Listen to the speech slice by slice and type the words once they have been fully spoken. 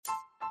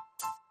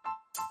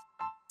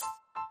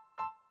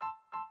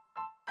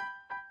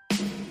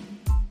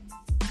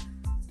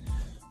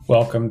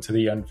Welcome to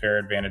the Unfair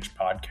Advantage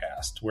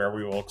podcast, where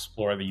we will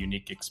explore the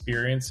unique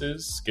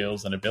experiences,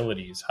 skills, and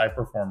abilities high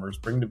performers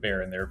bring to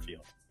bear in their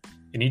field.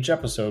 In each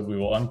episode, we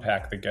will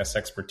unpack the guest's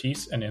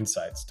expertise and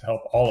insights to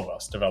help all of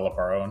us develop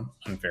our own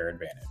unfair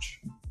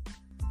advantage.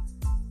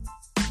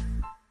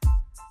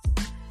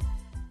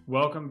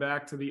 Welcome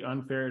back to the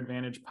Unfair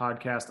Advantage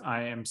podcast.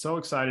 I am so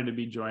excited to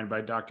be joined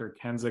by Dr.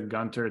 Kensa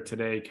Gunter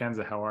today.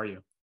 Kensa, how are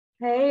you?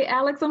 Hey,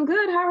 Alex, I'm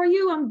good. How are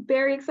you? I'm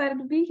very excited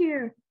to be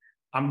here.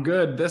 I'm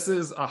good. This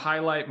is a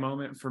highlight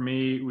moment for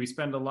me. We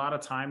spend a lot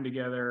of time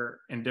together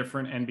in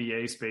different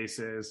NBA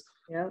spaces.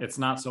 Yep. It's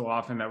not so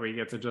often that we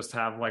get to just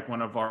have like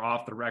one of our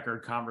off the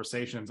record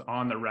conversations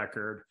on the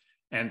record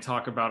and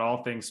talk about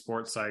all things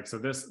sports psych. So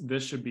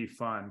this should be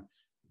fun.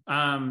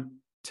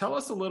 Tell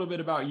us a little bit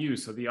about you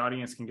so the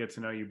audience can get to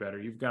know you better.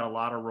 You've got a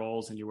lot of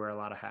roles and you wear a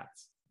lot of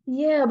hats.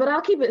 Yeah, but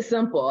I'll keep it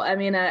simple. I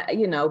mean,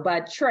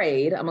 by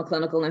trade, I'm a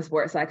clinical and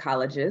sports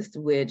psychologist,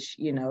 which,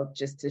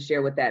 just to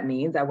share what that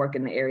means, I work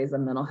in the areas of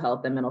mental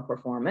health and mental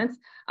performance.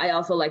 I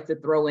also like to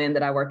throw in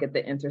that I work at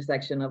the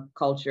intersection of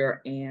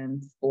culture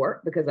and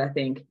sport, because I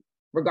think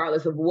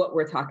regardless of what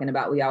we're talking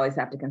about, we always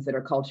have to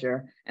consider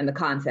culture and the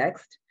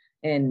context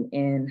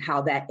and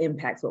how that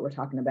impacts what we're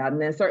talking about. And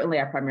then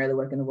certainly I primarily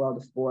work in the world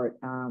of sport.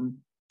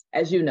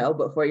 As you know,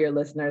 but for your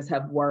listeners,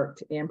 have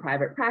worked in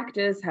private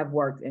practice, have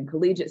worked in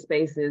collegiate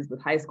spaces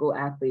with high school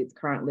athletes,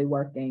 currently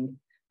working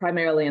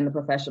primarily in the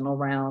professional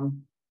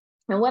realm.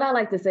 And what I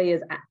like to say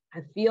is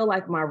I feel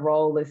like my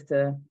role is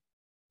to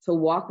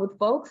walk with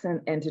folks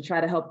and to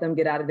try to help them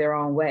get out of their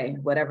own way,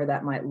 whatever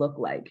that might look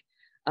like.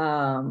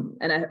 And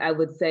I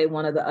would say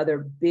one of the other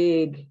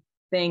big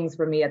things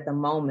for me at the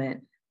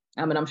moment,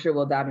 and I'm sure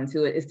we'll dive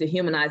into it, is to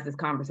humanize this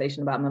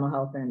conversation about mental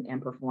health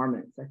and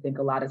performance. I think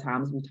a lot of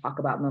times we talk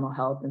about mental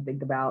health and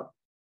think about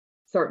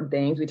certain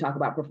things. We talk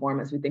about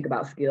performance, we think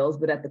about skills,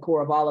 but at the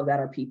core of all of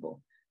that are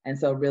people. And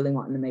so really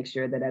wanting to make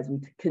sure that as we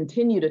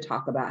continue to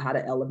talk about how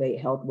to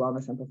elevate health,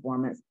 wellness, and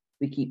performance,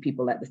 we keep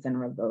people at the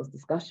center of those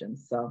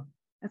discussions. So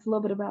that's a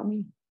little bit about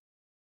me.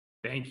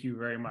 Thank you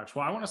very much.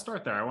 Well, I want to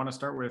start there. I want to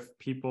start with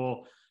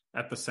people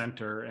at the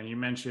center. And you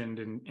mentioned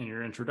in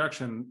your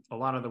introduction, a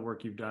lot of the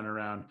work you've done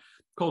around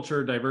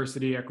culture,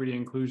 diversity, equity,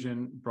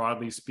 inclusion,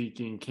 broadly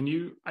speaking. Can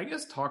you,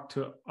 talk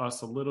to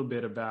us a little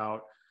bit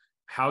about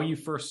how you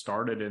first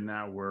started in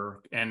that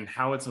work and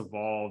how it's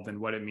evolved and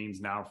what it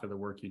means now for the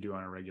work you do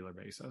on a regular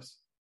basis?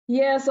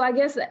 Yeah, so I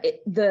guess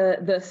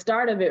the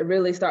start of it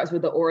really starts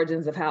with the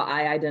origins of how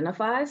I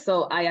identify.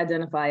 So I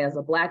identify as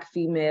a Black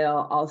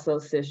female, also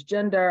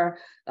cisgender,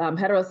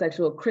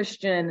 heterosexual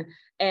Christian,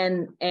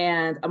 and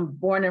I'm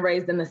born and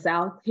raised in the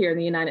South here in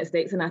the United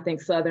States, and I think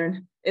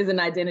Southern is an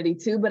identity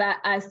too. But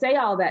I say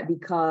all that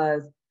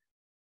because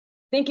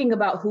thinking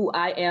about who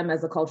I am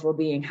as a cultural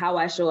being, how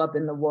I show up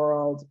in the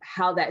world,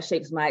 how that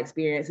shapes my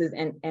experiences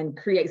and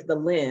creates the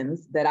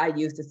lens that I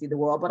use to see the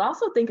world, but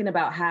also thinking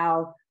about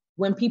how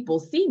when people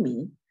see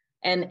me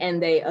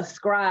and they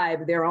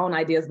ascribe their own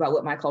ideas about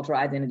what my cultural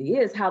identity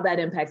is, how that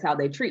impacts how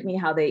they treat me,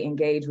 how they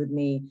engage with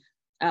me,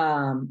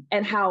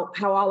 and how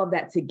all of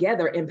that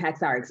together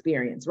impacts our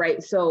experience,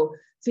 right? So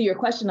to your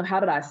question of how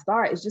did I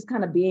start, it's just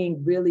kind of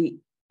being really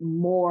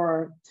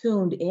more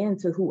tuned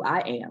into who I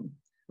am,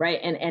 right?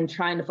 And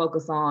trying to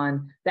focus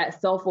on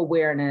that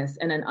self-awareness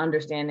and an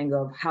understanding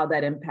of how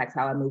that impacts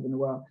how I move in the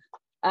world.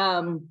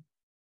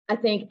 I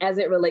think as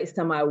it relates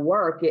to my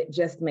work, it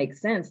just makes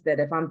sense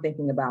that if I'm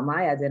thinking about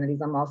my identities,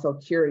 I'm also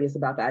curious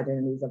about the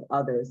identities of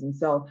others. And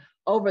so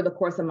over the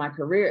course of my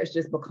career, it's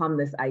just become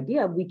this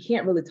idea of we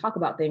can't really talk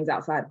about things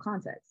outside of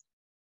context,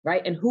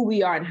 right? And who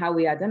we are and how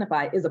we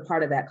identify is a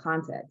part of that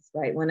context,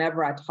 right?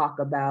 Whenever I talk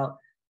about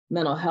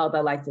mental health,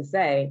 I like to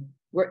say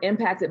we're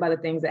impacted by the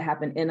things that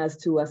happen in us,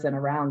 to us, and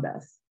around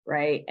us,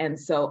 right? And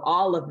so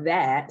all of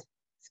that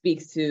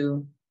speaks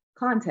to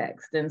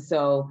context. And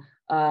so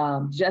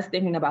just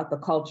thinking about the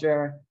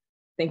culture,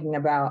 thinking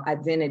about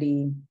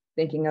identity,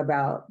 thinking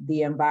about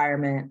the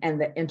environment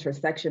and the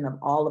intersection of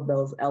all of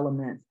those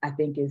elements, I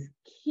think is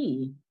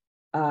key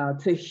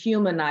to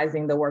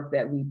humanizing the work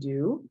that we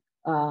do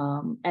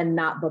and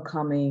not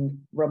becoming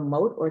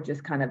remote or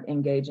just kind of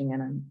engaging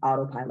in an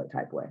autopilot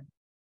type way.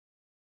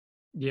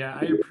 Yeah,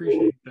 I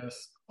appreciate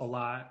this a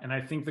lot. And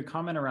I think the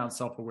comment around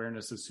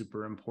self-awareness is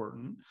super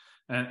important.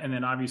 And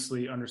then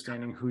obviously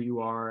understanding who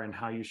you are and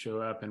how you show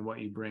up and what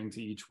you bring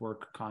to each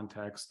work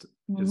context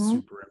is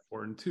super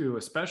important too,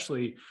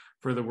 especially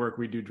for the work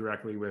we do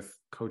directly with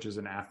coaches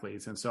and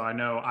athletes. And so I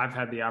know I've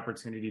had the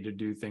opportunity to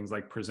do things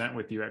like present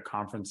with you at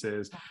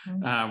conferences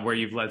where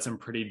you've led some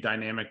pretty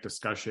dynamic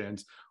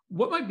discussions.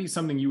 What might be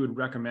something you would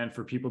recommend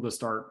for people to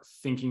start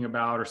thinking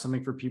about or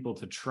something for people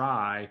to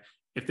try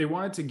if they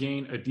wanted to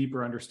gain a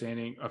deeper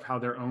understanding of how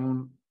their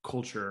own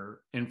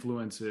culture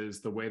influences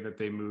the way that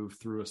they move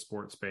through a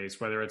sports space,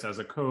 whether it's as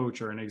a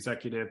coach or an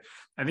executive?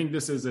 I think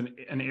this is an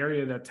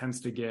area that tends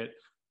to get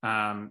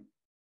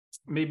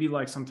maybe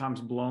like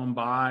sometimes blown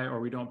by, or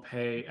we don't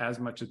pay as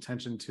much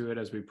attention to it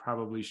as we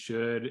probably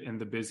should in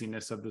the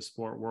busyness of the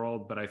sport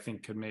world, but I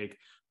think could make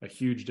a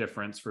huge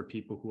difference for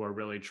people who are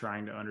really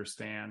trying to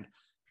understand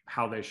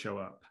how they show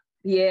up.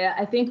 Yeah,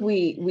 I think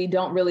we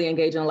don't really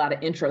engage in a lot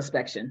of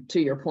introspection,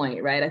 to your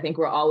point, right? I think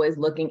we're always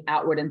looking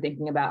outward and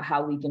thinking about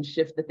how we can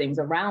shift the things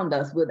around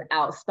us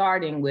without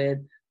starting with,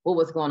 well,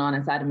 what's going on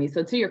inside of me.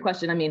 So to your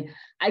question, I mean,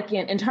 I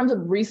can, in terms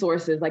of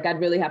resources, like I'd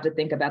really have to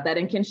think about that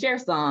and can share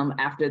some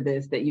after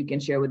this that you can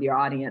share with your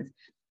audience.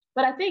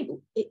 But I think,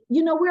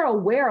 we're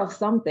aware of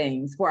some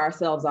things for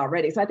ourselves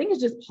already. So I think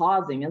it's just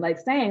pausing and like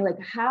saying, like,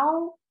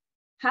 how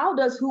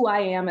does who I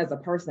am as a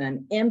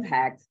person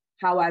impact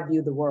how I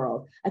view the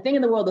world? I think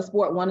in the world of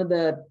sport, one of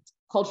the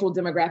cultural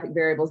demographic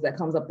variables that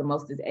comes up the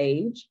most is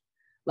age.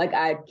 Like,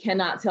 I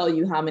cannot tell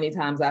you how many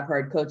times I've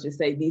heard coaches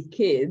say these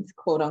kids,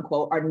 quote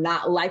unquote, are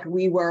not like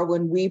we were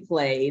when we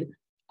played.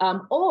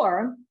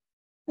 Or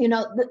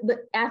the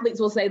athletes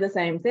will say the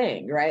same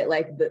thing, right?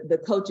 Like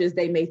the coaches,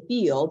 they may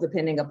feel,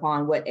 depending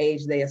upon what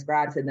age they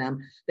ascribe to them,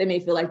 they may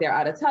feel like they're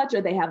out of touch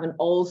or they have an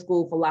old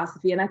school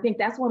philosophy. And I think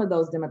that's one of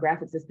those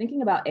demographics, is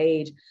thinking about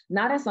age,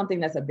 not as something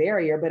that's a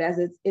barrier, but as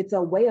it's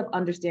a way of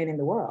understanding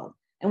the world.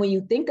 And when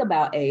you think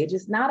about age,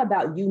 it's not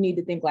about you need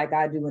to think like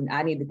I do and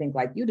I need to think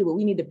like you do, but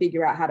we need to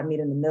figure out how to meet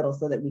in the middle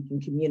so that we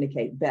can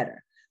communicate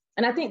better.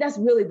 And I think that's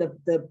really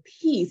the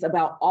piece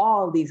about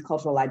all these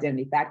cultural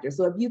identity factors.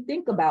 So if you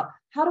think about,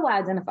 how do I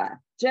identify?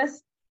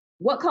 Just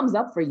what comes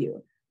up for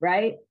you,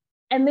 right?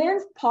 And then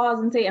pause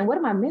and say, and what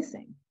am I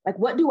missing? Like,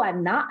 what do I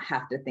not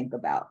have to think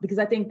about? Because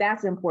I think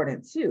that's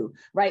important too,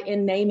 right?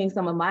 In naming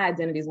some of my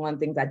identities, one of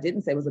the things I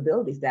didn't say was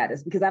ability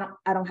status, because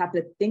I don't have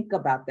to think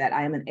about that.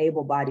 I am an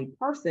able-bodied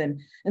person.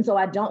 And so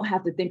I don't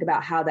have to think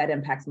about how that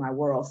impacts my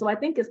world. So I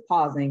think it's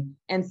pausing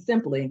and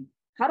simply,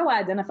 how do I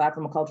identify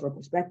from a cultural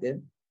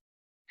perspective?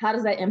 How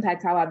does that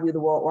impact how I view the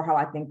world or how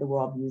I think the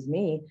world views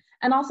me?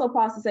 And also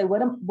pause to say, what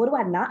do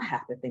I not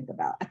have to think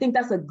about? I think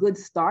that's a good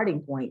starting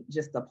point,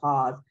 just to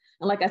pause.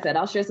 And like I said,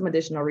 I'll share some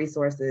additional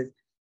resources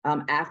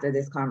after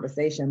this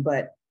conversation,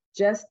 but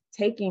just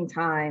taking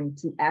time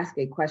to ask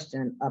a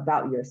question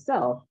about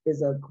yourself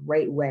is a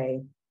great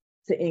way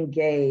to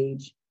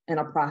engage in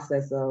a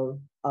process of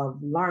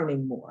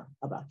learning more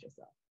about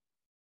yourself.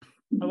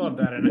 I love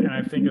that. And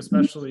I think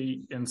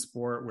especially in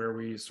sport, where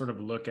we sort of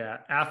look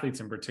at athletes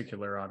in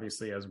particular,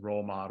 obviously, as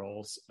role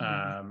models.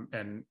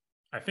 And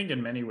I think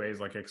in many ways,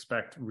 like,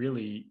 expect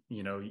really,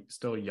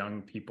 still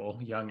young people,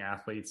 young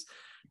athletes,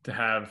 to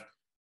have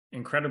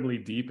incredibly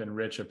deep and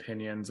rich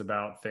opinions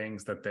about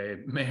things that they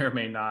may or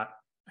may not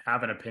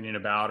have an opinion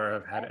about or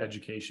have had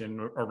education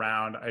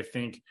around. I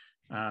think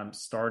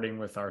starting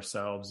with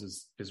ourselves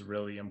is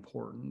really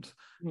important,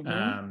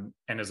 and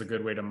is a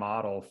good way to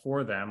model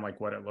for them, like,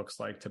 what it looks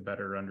like to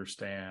better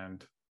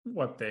understand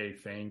what they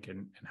think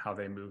and how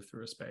they move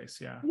through a space.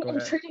 Yeah.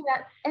 And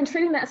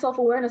treating that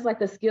self-awareness like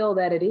the skill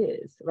that it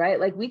is, right?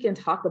 Like, we can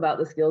talk about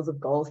the skills of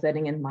goal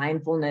setting and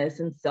mindfulness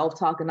and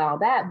self-talk and all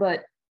that,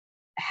 but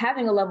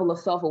having a level of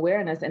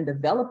self-awareness and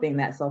developing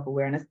that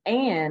self-awareness,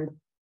 and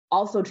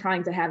also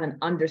trying to have an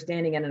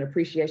understanding and an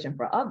appreciation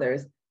for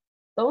others,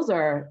 those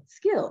are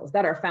skills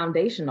that are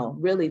foundational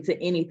really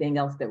to anything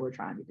else that we're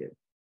trying to do.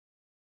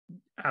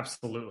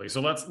 Absolutely.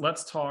 So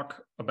let's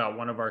talk about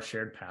one of our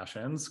shared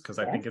passions, because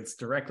I think it's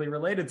directly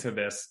related to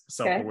this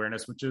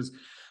self-awareness, which is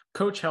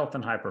coach health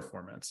and high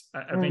performance.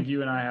 I think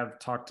you and I have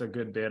talked a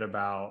good bit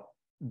about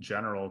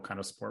general kind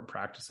of sport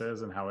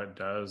practices and how it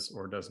does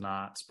or does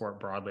not, sport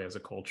broadly as a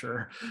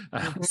culture,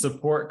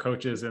 support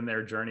coaches in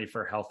their journey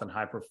for health and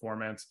high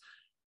performance.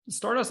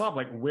 Start us off,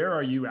 like, where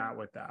are you at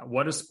with that?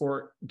 What is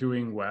sport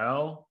doing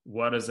well?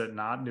 What is it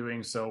not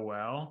doing so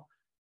well?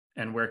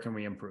 And where can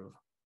we improve?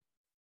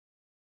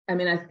 I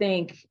mean, I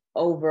think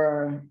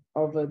over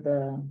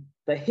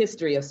the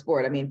history of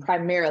sport, I mean,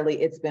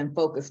 primarily it's been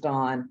focused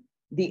on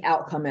the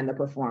outcome and the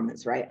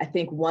performance, right? I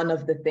think one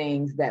of the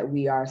things that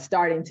we are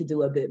starting to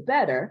do a bit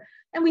better,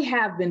 and we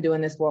have been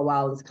doing this for a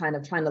while, is kind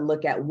of trying to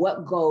look at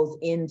what goes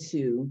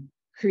into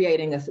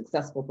creating a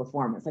successful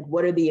performance. Like,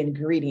 what are the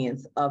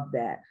ingredients of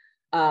that?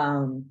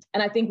 And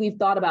I think we've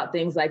thought about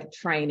things like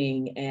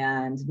training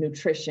and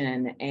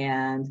nutrition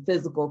and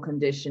physical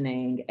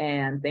conditioning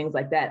and things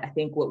like that. I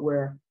think what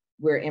we're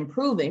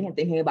improving and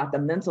thinking about the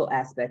mental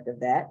aspect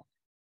of that.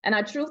 And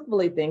I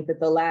truthfully think that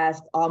the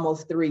last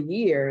almost 3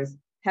 years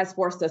has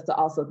forced us to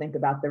also think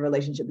about the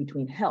relationship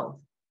between health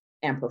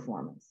and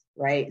performance,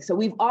 right? So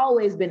we've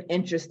always been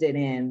interested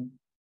in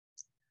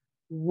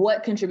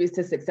what contributes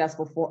to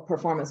successful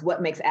performance,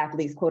 what makes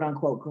athletes, quote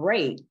unquote,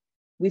 great.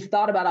 We've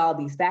thought about all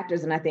these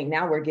factors, and I think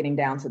now we're getting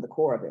down to the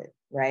core of it,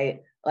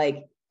 right?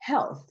 Like,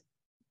 health.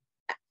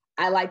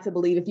 I like to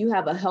believe if you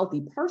have a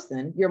healthy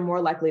person, you're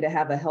more likely to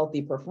have a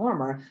healthy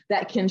performer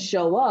that can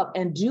show up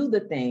and do the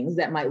things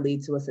that might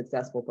lead to a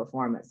successful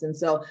performance. And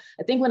so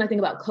I think when I think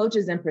about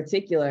coaches in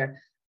particular,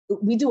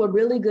 we do a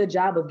really good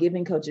job of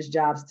giving coaches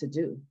jobs to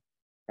do,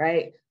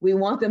 right? We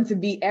want them to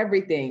be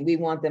everything. We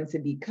want them to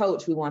be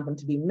coach. We want them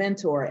to be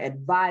mentor,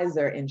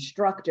 advisor,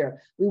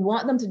 instructor. We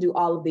want them to do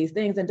all of these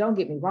things. And don't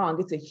get me wrong,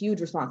 it's a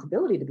huge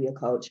responsibility to be a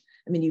coach.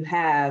 I mean, you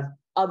have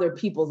other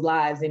people's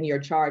lives in your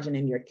charge and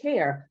in your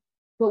care.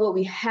 But what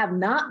we have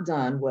not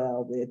done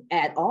well with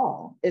at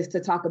all is to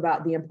talk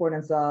about the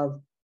importance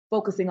of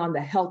focusing on the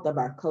health of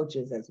our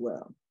coaches as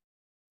well.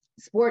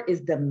 sport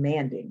is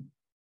demanding,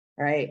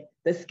 right?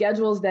 The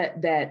schedules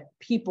that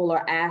people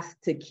are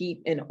asked to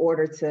keep in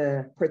order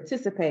to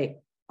participate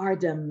are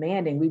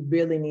demanding. We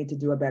really need to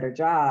do a better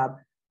job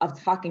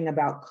of talking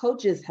about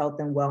coaches' health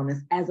and wellness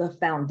as a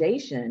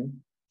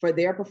foundation for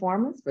their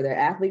performance, for their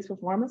athletes'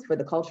 performance, for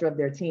the culture of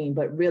their team,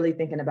 but really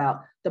thinking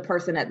about the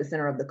person at the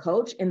center of the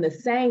coach in the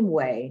same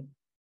way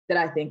that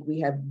I think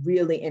we have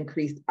really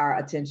increased our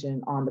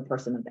attention on the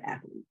person of the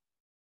athlete.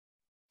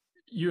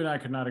 You and I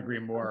could not agree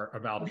more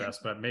about this,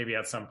 but maybe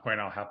at some point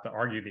I'll have to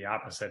argue the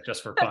opposite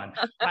just for fun.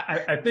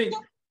 I think,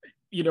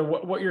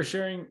 what you're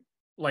sharing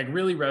like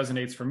really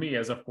resonates for me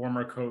as a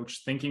former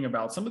coach, thinking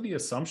about some of the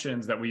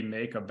assumptions that we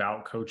make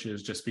about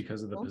coaches just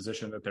because of the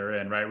position that they're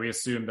in, right? We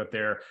assume that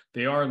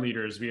they are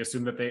leaders. We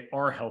assume that they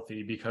are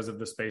healthy because of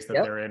the space that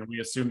they're in.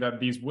 We assume that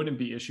these wouldn't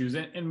be issues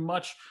in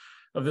much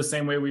of the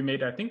same way we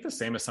made, I think, the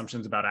same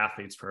assumptions about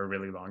athletes for a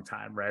really long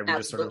time, right? We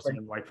just sort of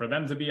assume like for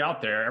them to be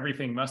out there,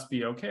 everything must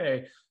be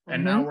okay.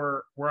 And now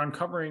we're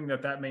uncovering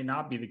that may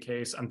not be the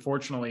case,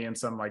 unfortunately, in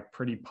some like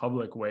pretty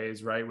public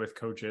ways, right? With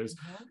coaches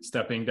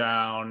stepping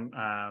down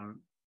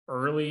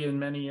early in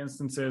many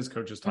instances,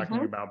 coaches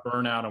talking about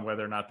burnout and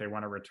whether or not they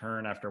want to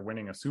return after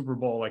winning a Super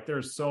Bowl. Like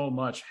there's so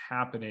much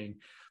happening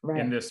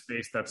in this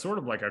space that's sort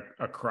of like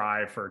a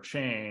cry for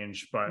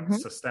change, but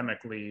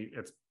systemically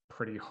it's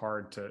pretty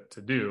hard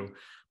to do.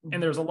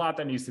 And there's a lot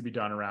that needs to be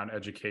done around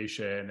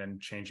education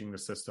and changing the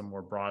system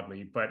more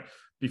broadly. But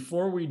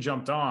before we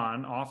jumped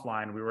on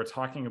offline, we were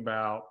talking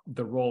about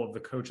the role of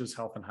the coach's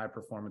health and high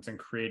performance in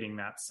creating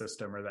that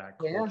system or that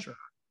culture.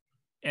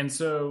 And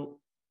so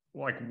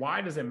like,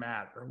 why does it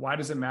matter? Why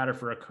does it matter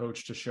for a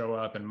coach to show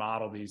up and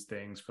model these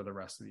things for the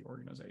rest of the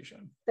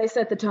organization? They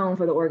set the tone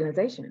for the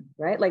organization,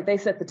 right? Like they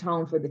set the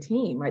tone for the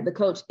team, right? The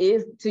coach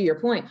is, to your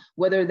point,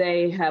 whether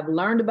they have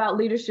learned about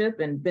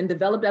leadership and been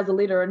developed as a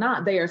leader or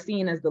not, they are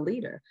seen as the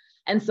leader.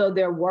 And so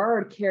their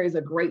word carries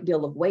a great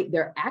deal of weight.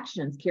 Their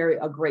actions carry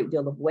a great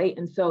deal of weight.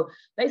 And so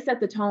they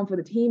set the tone for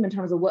the team in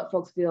terms of what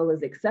folks feel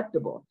is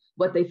acceptable,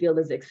 what they feel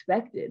is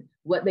expected,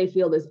 what they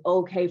feel is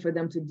okay for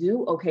them to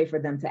do, okay for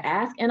them to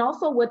ask, and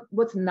also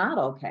what's not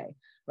okay,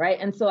 right?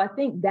 And so I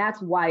think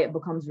that's why it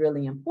becomes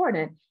really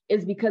important,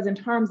 is because in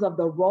terms of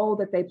the role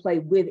that they play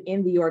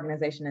within the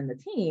organization and the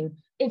team,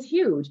 it's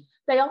huge.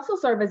 They also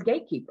serve as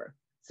gatekeeper.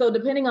 So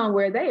depending on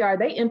where they are,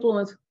 they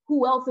influence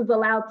who else is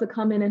allowed to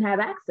come in and have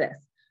access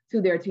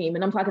to their team.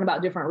 And I'm talking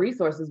about different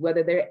resources,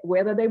 whether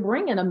they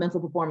bring in a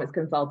mental performance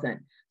consultant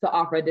to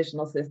offer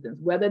additional assistance,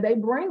 whether they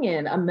bring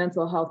in a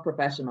mental health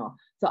professional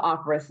to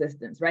offer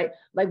assistance, right?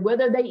 Like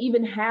whether they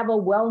even have a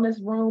wellness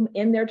room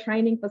in their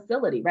training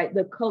facility, right?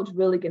 The coach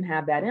really can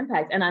have that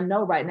impact. And I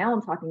know right now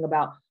I'm talking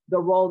about the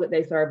role that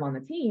they serve on the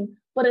team,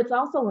 but it's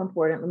also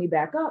important, let me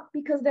back up,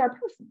 because they're a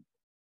person.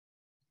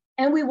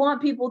 And we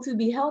want people to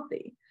be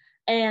healthy.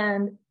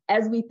 And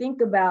as we think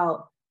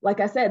about, like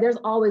I said, there's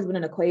always been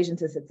an equation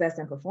to success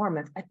and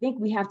performance. I think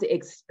we have to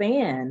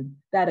expand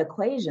that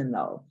equation,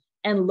 though,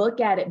 and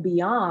look at it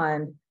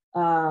beyond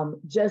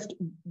just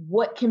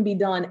what can be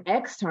done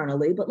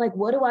externally, but like,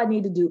 what do I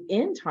need to do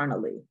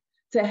internally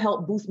to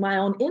help boost my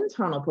own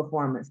internal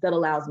performance that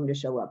allows me to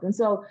show up? And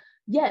so,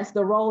 yes,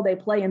 the role they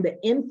play and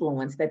the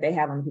influence that they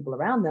have on the people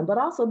around them, but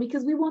also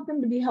because we want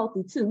them to be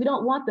healthy too. We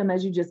don't want them,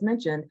 as you just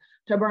mentioned,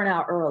 to burn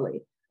out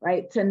early,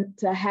 right?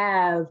 To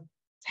have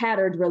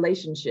tattered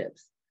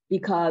relationships,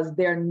 because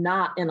they're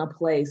not in a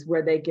place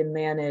where they can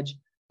manage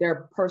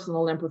their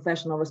personal and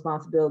professional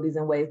responsibilities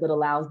in ways that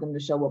allows them to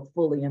show up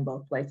fully in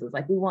both places.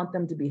 Like we want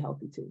them to be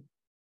healthy too.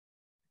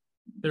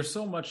 There's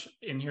so much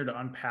in here to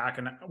unpack.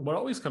 And what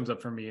always comes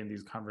up for me in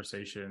these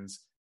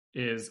conversations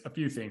is a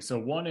few things. So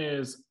one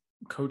is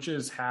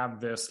coaches have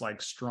this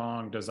like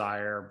strong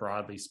desire,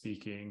 broadly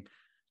speaking,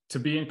 to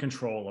be in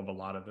control of a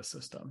lot of the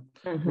system,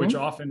 which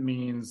often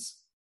means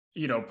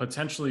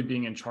potentially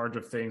being in charge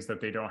of things that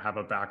they don't have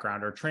a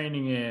background or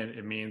training in.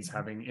 It means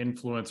having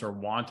influence or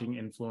wanting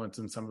influence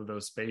in some of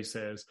those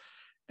spaces.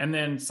 And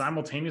then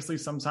simultaneously,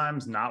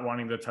 sometimes not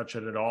wanting to touch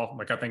it at all.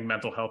 Like I think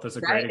mental health is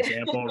a great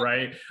example,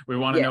 right? We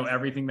want to know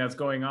everything that's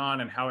going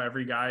on and how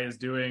every guy is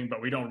doing,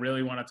 but we don't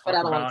really want to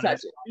talk about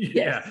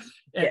it.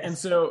 And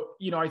so,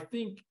 I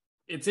think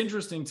it's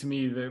interesting to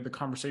me, the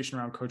conversation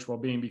around coach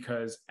wellbeing,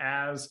 because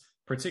as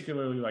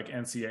particularly like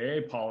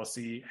NCAA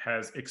policy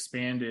has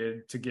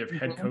expanded to give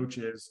head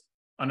coaches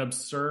an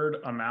absurd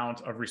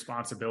amount of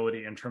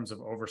responsibility in terms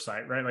of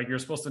oversight, right? Like you're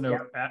supposed to know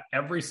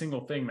every single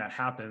thing that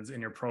happens in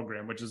your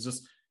program, which is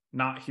just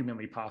not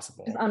humanly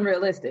possible. It's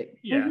unrealistic.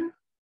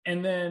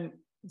 And then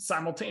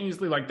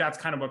simultaneously, like that's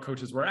kind of what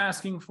coaches were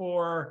asking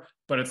for,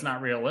 but it's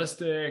not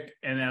realistic.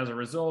 And as a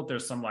result,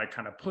 there's some like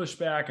kind of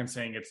pushback and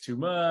saying it's too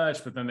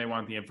much, but then they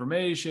want the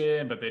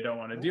information, but they don't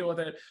want to deal with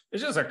it.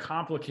 It's just a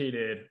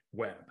complicated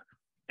web.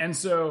 And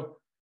so,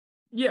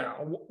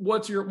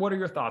 what are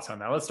your thoughts on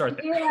that? Let's start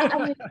there.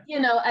 I mean,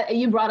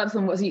 you brought up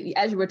some words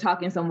as you were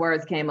talking. Some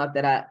words came up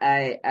that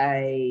I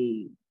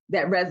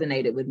that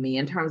resonated with me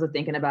in terms of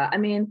thinking about. I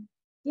mean,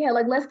 Yeah,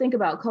 like let's think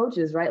about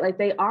coaches, right? Like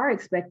they are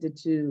expected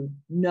to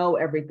know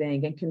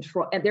everything and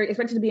control, and they're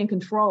expected to be in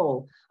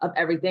control of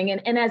everything.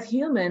 And as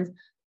humans,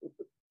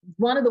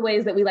 one of the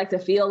ways that we like to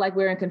feel like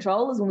we're in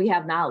control is when we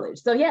have knowledge.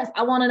 So yes,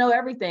 I want to know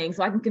everything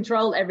so I can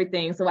control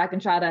everything, so I can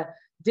try to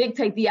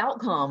dictate the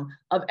outcome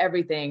of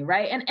everything,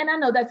 right? And I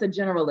know that's a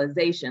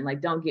generalization,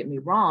 like don't get me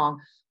wrong,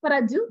 but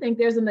I do think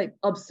there's an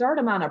absurd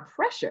amount of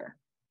pressure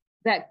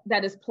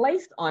that is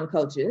placed on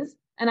coaches.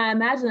 And I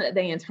imagine that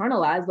they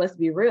internalize, let's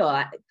be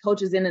real,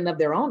 coaches in and of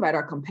their own right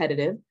are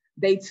competitive.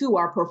 They too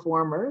are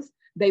performers.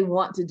 They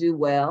want to do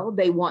well.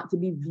 They want to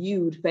be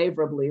viewed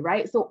favorably,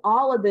 right? So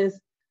all of this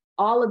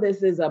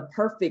is a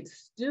perfect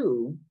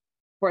stew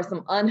for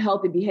some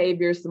unhealthy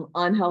behaviors, some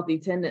unhealthy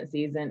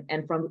tendencies,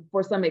 and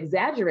for some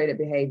exaggerated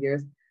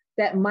behaviors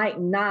that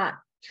might not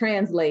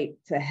translate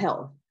to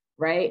health,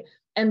 right?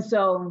 And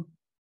so,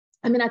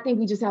 I mean, I think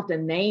we just have to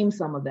name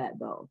some of that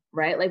though,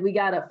 right? Like we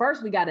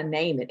gotta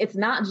name it. It's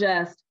not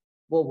just,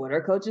 well, what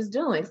are coaches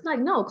doing? It's like,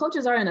 no,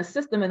 coaches are in a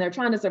system and they're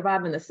trying to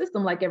survive in the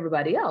system like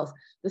everybody else.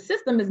 The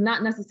system is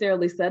not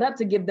necessarily set up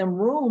to give them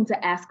room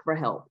to ask for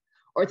help,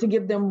 or to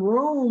give them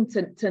room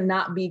to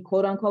not be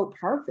quote unquote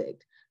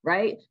perfect,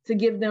 right? To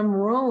give them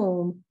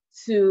room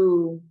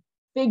to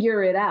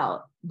figure it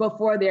out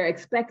before they're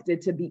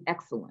expected to be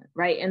excellent,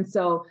 right? And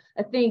so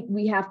I think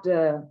we have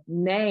to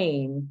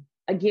name,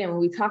 again, when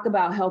we talk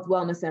about health,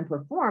 wellness, and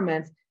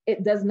performance,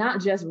 it does not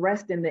just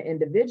rest in the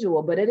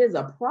individual, but it is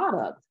a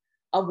product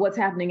of what's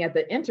happening at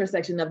the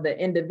intersection of the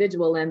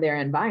individual and their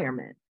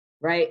environment,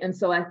 right? And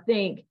so I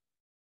think,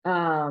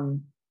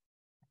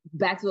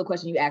 back to a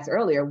question you asked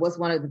earlier, what's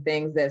one of the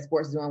things that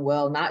sports is doing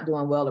well, not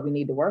doing well, that we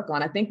need to work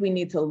on? I think we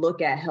need to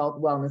look at health,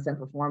 wellness, and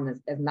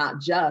performance as not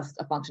just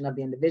a function of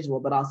the individual,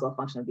 but also a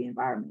function of the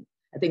environment.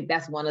 I think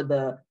that's one of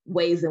the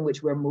ways in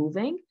which we're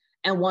moving.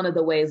 And one of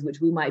the ways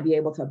which we might be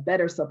able to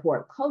better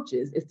support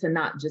coaches is to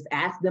not just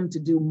ask them to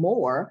do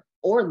more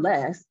or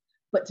less,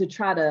 but to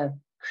try to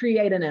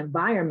create an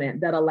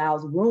environment that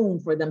allows room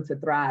for them to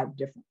thrive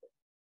differently.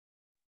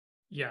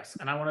 Yes.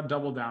 And I want to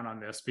double down on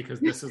this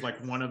because this is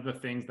like one of the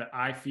things that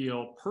I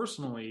feel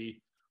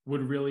personally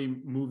would really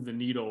move the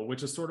needle,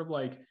 which is sort of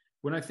like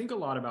when I think a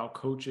lot about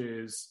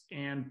coaches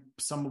and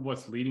some of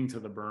what's leading to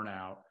the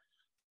burnout,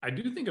 I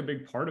do think a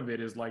big part of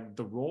it is like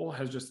the role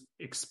has just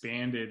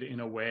expanded in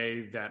a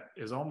way that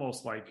is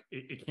almost like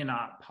it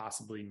cannot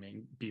possibly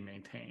be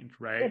maintained,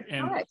 right?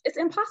 It's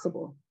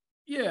impossible.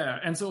 Yeah.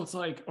 And so it's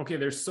like, okay,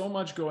 there's so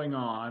much going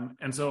on.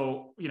 And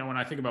so, when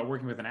I think about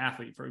working with an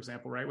athlete, for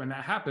example, right, when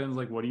that happens,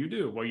 like, what do you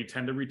do? Well, you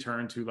tend to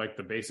return to like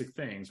the basic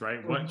things, right?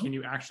 Mm-hmm. What can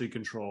you actually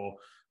control?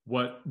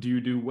 What do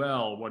you do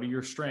well? What are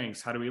your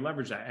strengths? How do we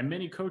leverage that? And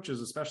many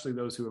coaches, especially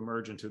those who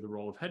emerge into the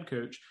role of head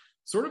coach,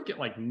 sort of get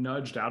like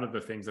nudged out of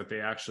the things that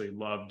they actually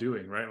love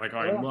doing, right? Like,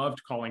 I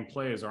loved calling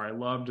plays, or I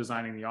love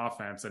designing the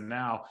offense. And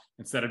now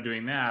instead of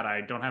doing that,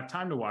 I don't have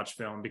time to watch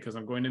film because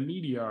I'm going to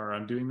media or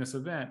I'm doing this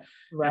event.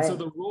 Right. And so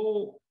the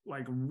role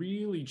like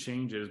really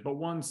changes. But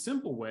one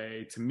simple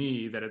way to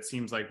me that it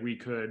seems like we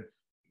could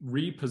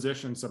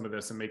reposition some of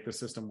this and make the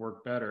system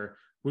work better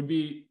would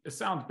be, it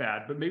sounds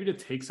bad, but maybe to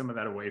take some of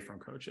that away from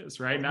coaches,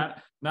 right? Mm-hmm.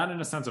 Not in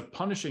a sense of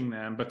punishing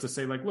them, but to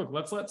say like, look,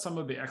 let's let some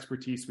of the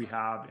expertise we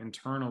have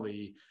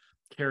internally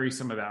carry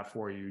some of that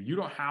for you. You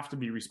don't have to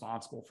be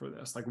responsible for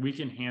this. Like, we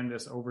can hand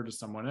this over to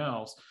someone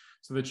else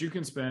so that you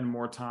can spend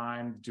more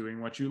time doing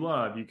what you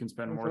love. You can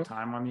spend mm-hmm. more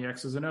time on the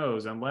X's and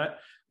O's, and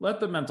let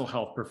the mental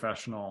health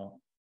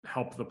professional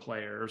help the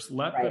players.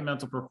 Let the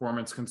mental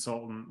performance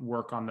consultant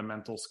work on the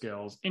mental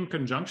skills in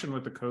conjunction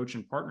with the coach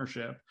in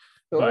partnership,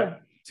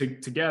 but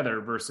together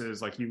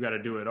versus like, you've got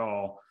to do it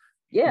all.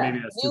 Yeah. Maybe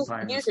that's too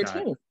pie in the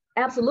sky. Team.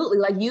 Absolutely.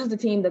 Like, use the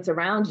team that's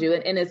around you.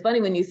 And it's funny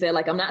when you said,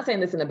 like, I'm not saying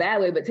this in a bad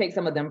way, but take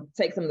some of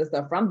the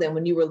stuff from them.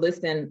 When you were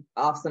listing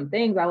off some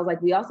things, I was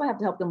like, we also have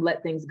to help them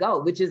let things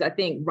go, which is, I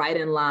think, right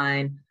in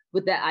line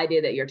with that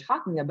idea that you're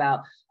talking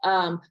about.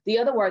 The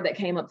other word that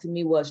came up to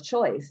me was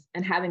choice,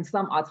 and having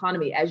some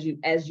autonomy, as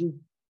you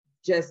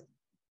just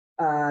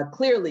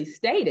clearly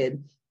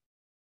stated.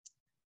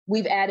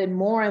 We've added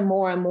more and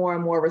more and more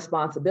and more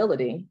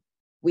responsibility.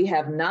 We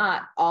have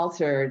not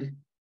altered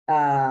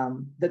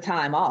the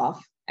time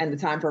off and the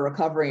time for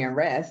recovery and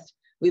rest.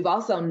 We've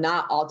also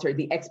not altered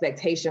the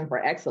expectation for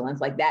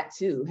excellence. Like, that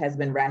too has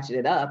been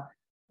ratcheted up.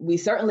 We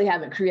certainly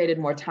haven't created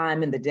more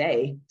time in the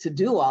day to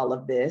do all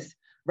of this,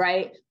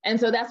 right? And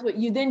so that's what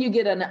you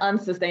get an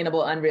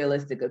unsustainable,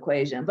 unrealistic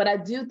equation. But I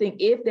do think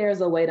if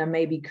there's a way to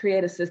maybe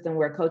create a system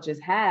where coaches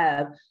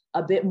have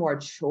a bit more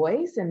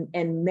choice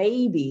and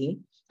maybe,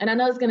 and I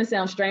know it's going to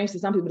sound strange to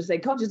some people to say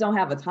coaches don't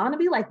have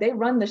autonomy, like they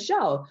run the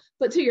show.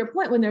 But to your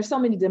point, when there's so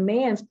many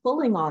demands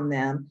pulling on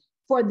them,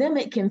 for them,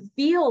 it can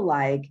feel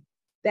like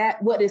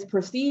that what is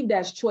perceived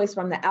as choice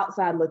from the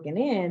outside looking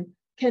in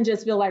can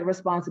just feel like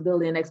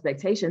responsibility and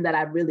expectation that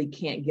I really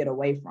can't get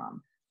away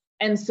from.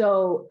 And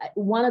so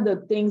one of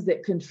the things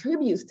that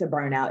contributes to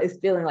burnout is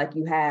feeling like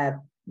you have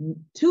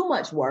too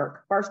much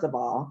work, first of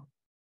all,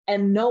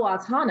 and no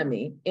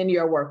autonomy in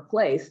your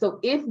workplace.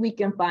 So if we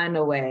can find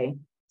a way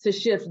to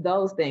shift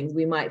those things,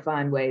 we might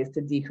find ways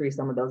to decrease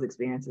some of those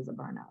experiences of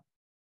burnout.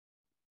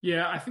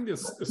 Yeah, I think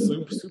this is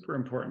a super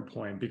important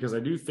point, because I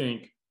do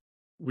think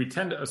we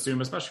tend to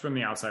assume, especially from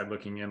the outside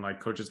looking in, like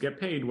coaches get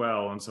paid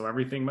well, and so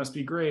everything must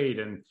be great,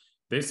 and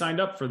they signed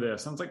up for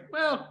this. And it's like,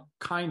 well,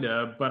 kind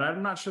of, but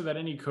I'm not sure that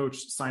any coach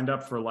signed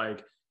up for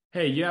like,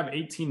 hey, you have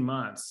 18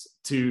 months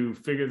to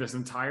figure this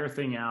entire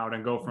thing out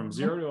and go from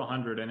 0 to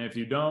 100. And if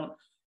you don't,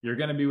 you're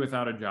going to be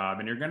without a job,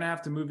 and you're going to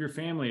have to move your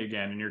family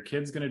again, and your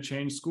kid's going to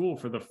change school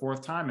for the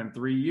 4th time in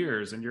 3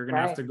 years, and you're going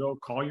to have to go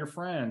call your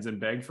friends and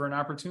beg for an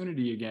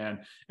opportunity again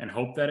and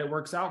hope that it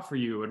works out for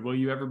you. And will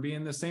you ever be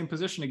in the same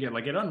position again?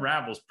 Like, it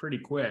unravels pretty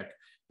quick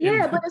in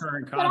the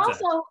current context. But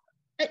also,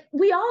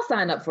 we all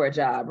sign up for a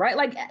job, right?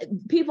 Like,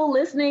 people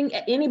listening,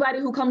 anybody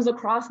who comes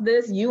across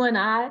this, you and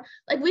I,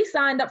 like, we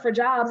signed up for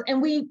jobs,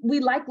 and we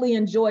likely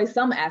enjoy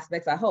some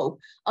aspects, I hope,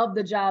 of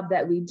the job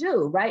that we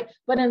do, right?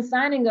 But in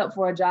signing up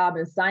for a job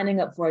and signing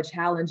up for a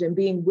challenge and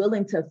being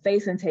willing to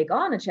face and take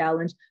on a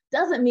challenge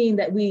doesn't mean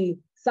that we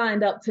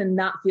signed up to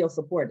not feel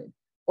supported,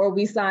 or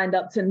we signed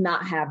up to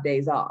not have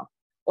days off,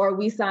 or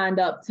we signed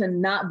up to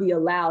not be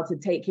allowed to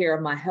take care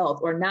of my health,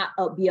 or not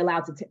be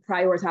allowed to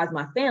prioritize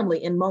my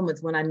family in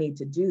moments when I need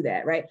to do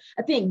that, right?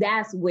 I think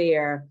that's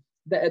where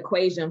the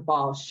equation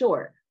falls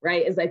short,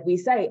 right? It's like we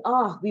say,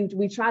 oh,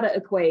 we try to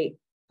equate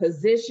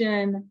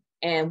position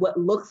and what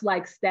looks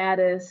like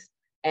status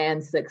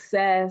and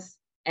success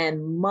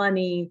and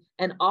money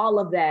and all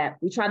of that.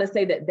 We try to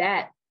say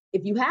that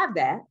if you have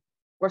that,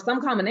 or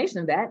some combination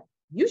of that,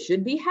 you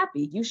should be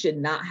happy. You should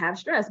not have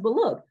stress. But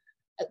look,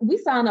 we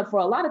sign up for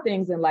a lot of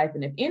things in life.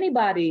 And if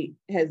anybody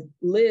has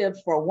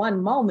lived for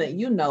one moment,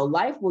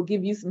 life will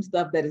give you some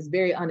stuff that is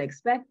very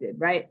unexpected,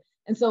 right?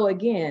 And so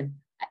again,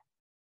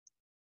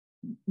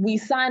 we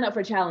sign up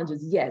for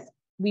challenges. Yes,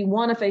 we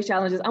want to face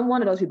challenges. I'm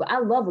one of those people. I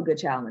love a good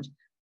challenge,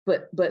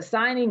 but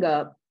signing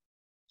up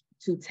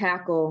to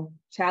tackle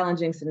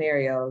challenging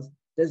scenarios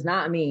does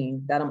not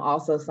mean that I'm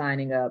also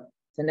signing up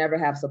to never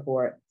have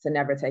support, to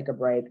never take a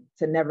break,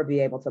 to never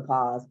be able to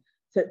pause,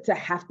 to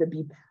have to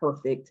be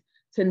perfect,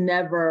 to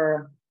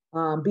never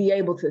be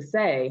able to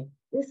say,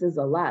 this is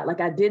a lot.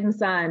 Like, I didn't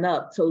sign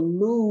up to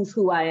lose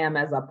who I am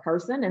as a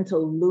person and to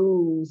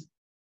lose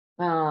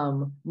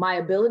my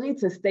ability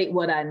to state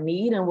what I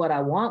need and what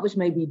I want, which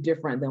may be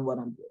different than what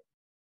I'm doing.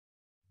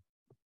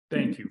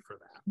 Thank you for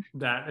that.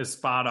 That is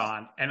spot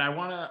on. And I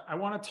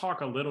want to talk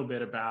a little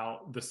bit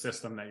about the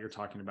system that you're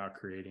talking about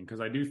creating,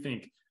 because I do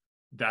think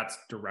that's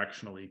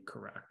directionally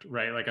correct,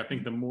 right? Like, I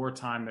think the more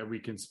time that we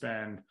can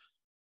spend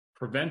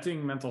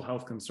preventing mental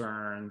health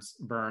concerns,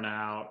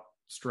 burnout,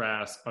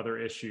 stress, other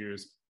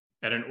issues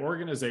at an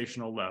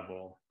organizational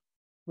level,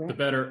 the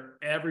better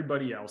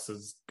everybody else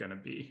is going to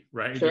be,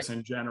 right? Sure. Just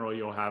in general,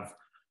 you'll have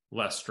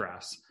less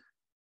stress.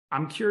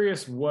 I'm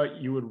curious what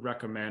you would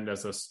recommend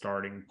as a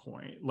starting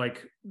point.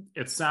 Like,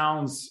 it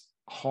sounds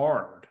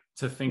hard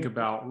to think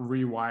about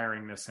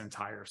rewiring this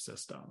entire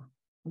system.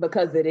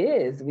 Because it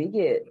is.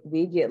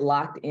 We get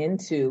locked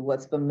into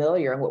what's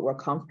familiar and what we're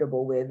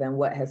comfortable with and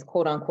what has,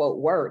 quote unquote,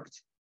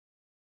 worked.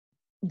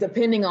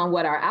 Depending on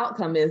what our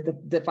outcome is,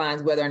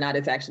 defines whether or not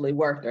it's actually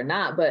worked or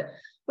not. But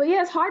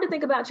yeah, it's hard to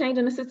think about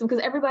changing the system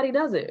because everybody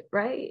does it,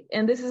 right?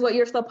 And this is what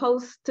you're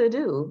supposed to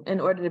do in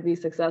order to be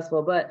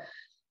successful. But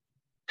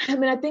I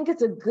mean, I think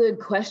it's a good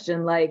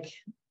question. Like,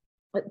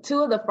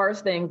 2 of the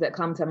first things that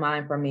come to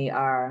mind for me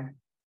are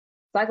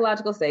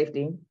psychological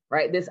safety,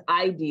 right? This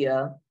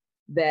idea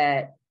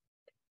that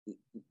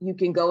you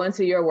can go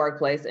into your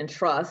workplace and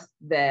trust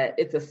that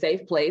it's a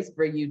safe place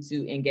for you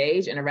to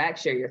engage, interact,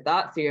 share your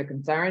thoughts, share your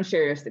concerns,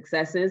 share your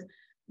successes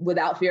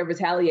without fear of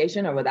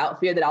retaliation or without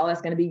fear that all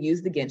that's going to be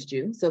used against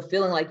you. So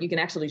feeling like you can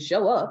actually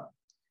show up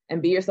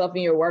and be yourself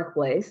in your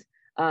workplace.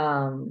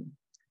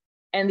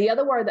 And the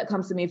other word that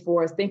comes to me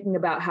for is thinking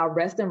about how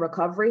rest and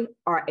recovery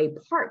are a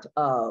part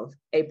of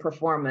a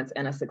performance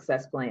and a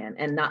success plan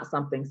and not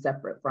something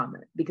separate from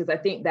it. Because I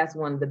think that's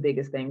one of the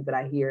biggest things that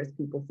I hear is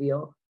people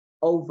feel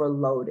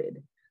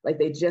overloaded, like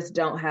they just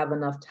don't have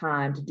enough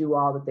time to do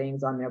all the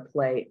things on their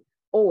plate,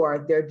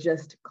 or they're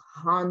just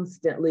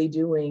constantly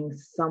doing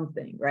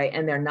something, right?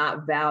 And they're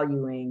not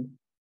valuing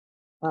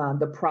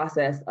the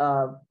process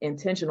of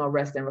intentional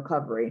rest and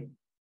recovery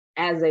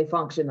as a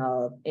function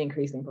of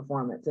increasing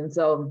performance. And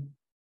so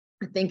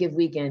I think if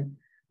we can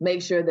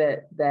make sure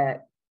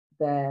that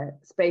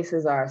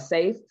spaces are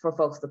safe for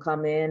folks to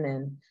come in,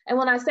 and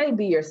when I say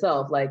be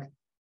yourself, like,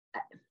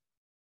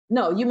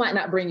 no, you might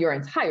not bring your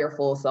entire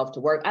full self to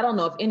work. I don't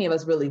know if any of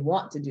us really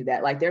want to do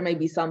that. Like, there may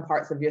be some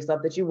parts of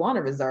yourself that you want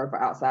to reserve for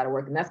outside of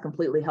work, and that's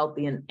completely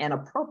healthy and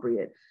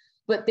appropriate.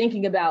 But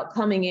thinking about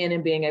coming in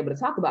and being able to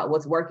talk about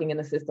what's working in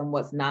the system,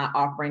 what's not,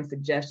 offering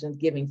suggestions,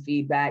 giving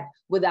feedback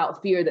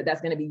without fear that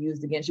that's going to be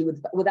used against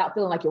you, without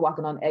feeling like you're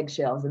walking on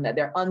eggshells and that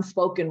there are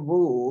unspoken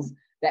rules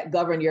that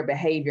govern your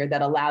behavior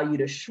that allow you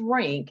to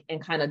shrink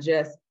and kind of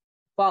just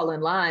fall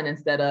in line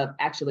instead of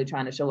actually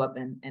trying to show up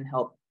and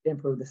help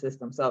improve the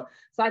system. So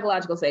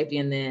psychological safety,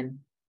 and then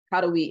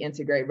how do we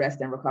integrate rest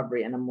and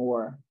recovery in a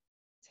more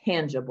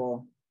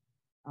tangible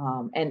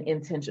and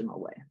intentional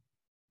way?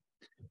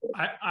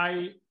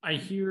 I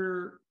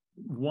hear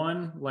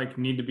one, like,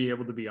 need to be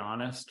able to be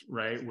honest,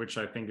 right? Which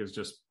I think is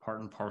just part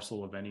and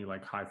parcel of any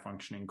like high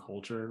functioning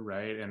culture,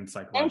 right? And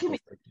psychological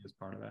safety is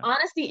part of that.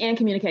 Honesty and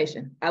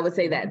communication. I would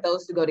say that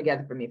those two go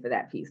together for me for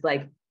that piece.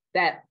 Like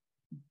that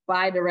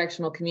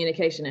bi-directional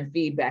communication and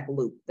feedback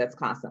loop that's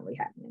constantly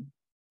happening.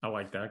 I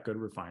like that. Good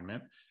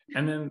refinement.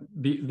 And then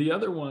the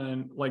other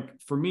one, like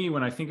for me,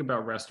 when I think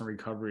about rest and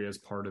recovery as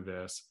part of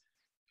this,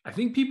 I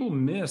think people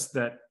miss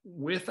that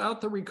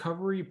without the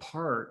recovery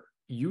part,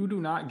 you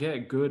do not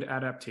get good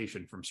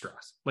adaptation from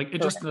stress. Like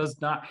it just does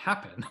not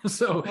happen.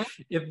 So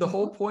if the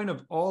whole point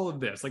of all of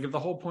this, like if the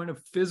whole point of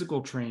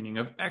physical training,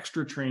 of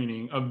extra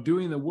training, of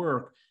doing the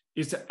work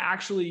is to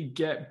actually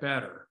get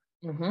better,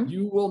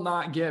 you will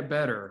not get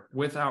better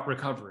without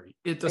recovery.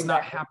 It does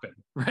not happen,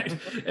 right?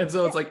 And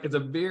so it's like,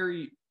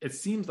 it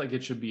seems like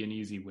it should be an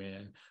easy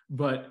win,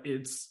 but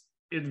it's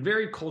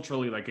very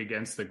culturally like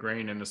against the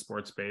grain in the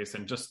sports space.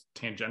 And just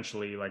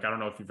tangentially, like, I don't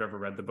know if you've ever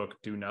read the book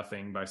Do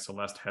Nothing by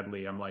Celeste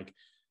Headley. I'm like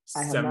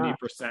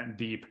 70%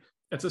 deep.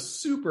 It's a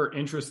super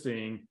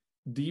interesting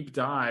deep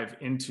dive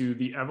into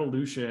the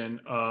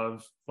evolution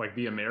of like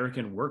the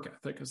American work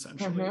ethic,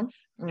 essentially,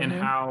 and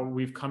how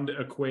we've come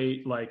to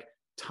equate like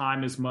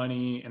time is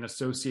money and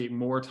associate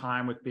more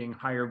time with being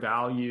higher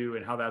value,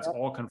 and how that's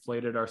all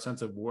conflated our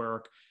sense of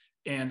work.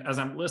 And as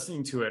I'm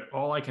listening to it,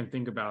 all I can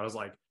think about is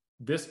like,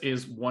 this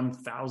is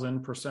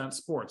 1000%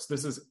 sports.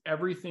 This is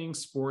everything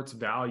sports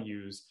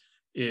values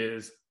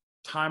is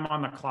time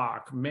on the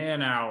clock,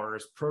 man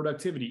hours,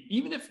 productivity,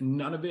 even if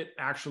none of it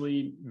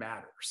actually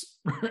matters.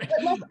 Right?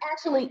 But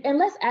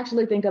let's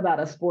actually think about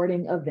a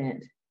sporting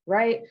event,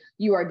 right?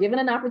 You are given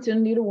an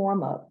opportunity to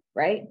warm up,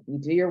 right? You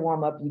do your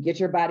warm up, you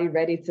get your body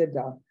ready to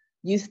go.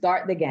 You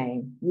start the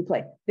game, you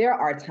play. There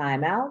are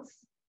timeouts.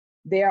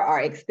 There are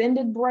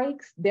extended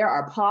breaks. There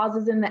are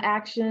pauses in the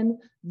action.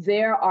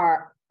 There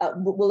are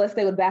well, let's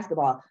stay with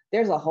basketball.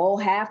 There's a whole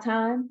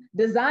halftime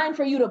designed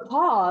for you to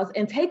pause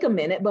and take a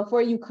minute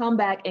before you come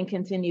back and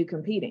continue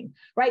competing,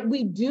 right?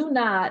 We do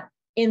not,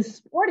 in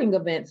sporting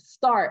events,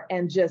 start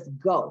and just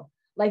go.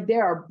 Like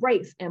there are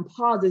breaks and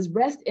pauses,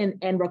 rest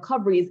and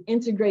recovery is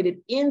integrated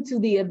into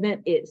the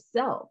event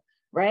itself,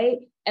 right?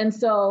 And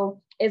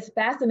so it's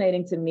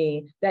fascinating to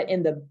me that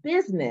in the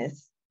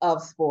business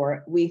of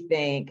sport, we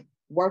think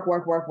work,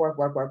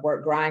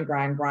 grind,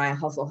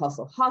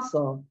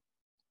 hustle.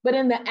 But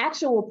in the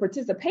actual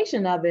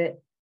participation of it,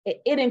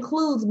 it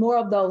includes more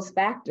of those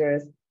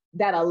factors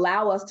that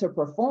allow us to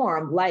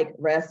perform, like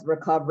rest,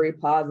 recovery,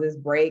 pauses,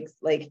 breaks,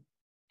 like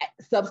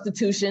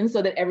substitution,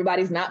 so that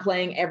everybody's not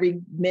playing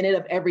every minute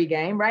of every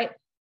game, right?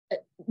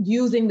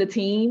 Using the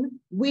team.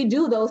 We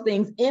do those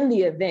things in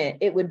the event.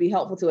 It would be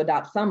helpful to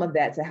adopt some of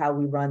that to how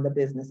we run the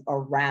business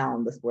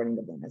around the sporting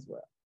event as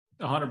well.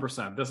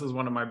 100%. This is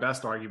one of my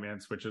best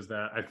arguments, which is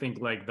that I think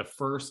like the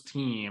first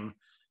team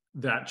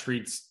that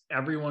treats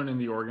everyone in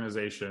the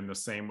organization the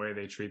same way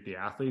they treat the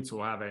athletes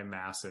will have a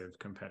massive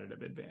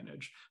competitive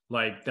advantage.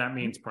 Like that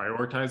means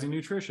prioritizing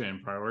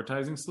nutrition,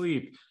 prioritizing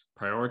sleep,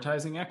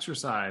 prioritizing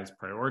exercise,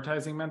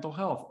 prioritizing mental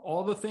health,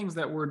 all the things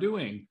that we're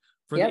doing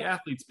for the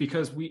athletes,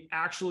 because we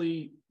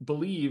actually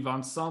believe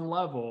on some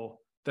level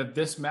that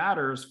this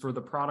matters for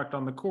the product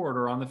on the court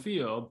or on the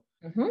field.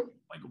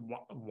 Like,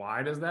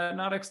 why does that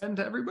not extend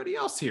to everybody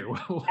else here?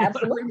 What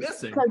are we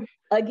missing? Because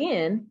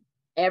again,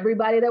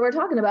 everybody that we're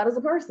talking about is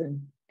a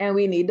person, and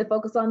we need to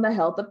focus on the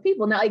health of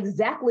people. Now,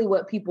 exactly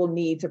what people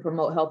need to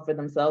promote health for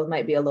themselves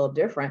might be a little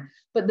different,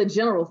 but the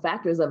general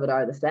factors of it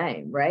are the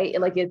same, right?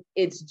 Like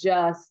it's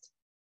just,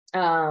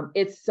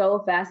 it's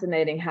so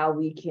fascinating how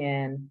we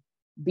can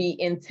be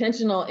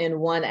intentional in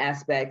one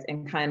aspect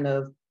and kind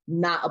of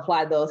not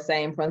apply those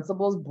same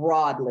principles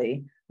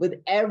broadly with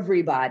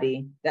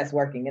everybody that's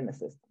working in the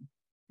system.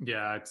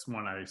 Yeah, it's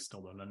one I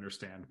still don't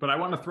understand, but I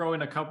want to throw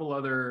in a couple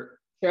other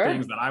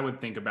things that I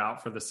would think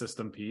about for the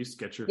system piece,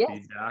 get your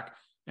feedback.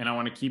 And I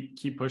want to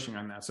keep pushing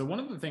on that. So one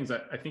of the things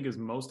that I think is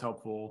most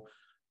helpful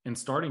in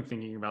starting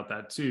thinking about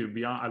that too,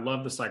 beyond, I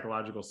love the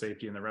psychological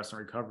safety and the rest and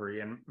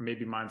recovery, and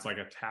maybe mine's like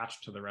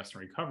attached to the rest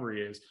and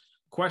recovery, is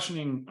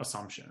questioning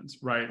assumptions,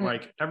 right?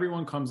 Like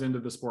everyone comes into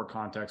the sport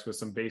context with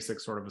some basic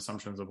sort of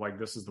assumptions of like,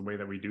 this is the way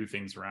that we do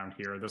things around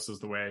here. This is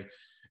the way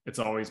it's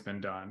always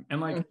been done.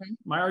 And like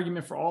my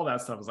argument for all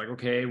that stuff is like,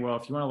 okay, well,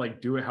 if you want to like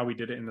do it how we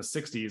did it in the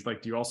 60s,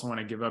 like, do you also want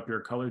to give up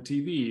your color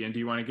TV, and do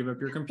you want to give up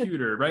your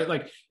computer? Right?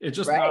 Like it's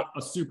just not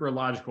a super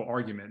logical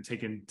argument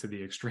taken to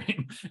the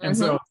extreme. And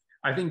so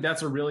I think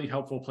that's a really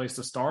helpful place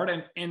to start.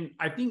 And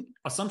I think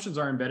assumptions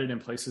are embedded in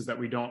places that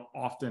we don't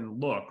often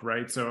look,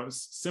 right? So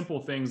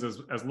simple things as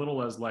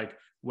little as like,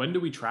 when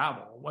do we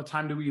travel? What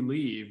time do we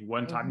leave?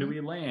 What time do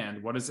we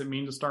land? What does it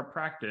mean to start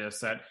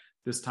practice at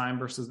this time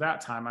versus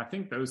that time? I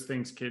think those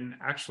things can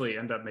actually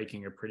end up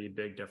making a pretty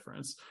big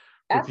difference.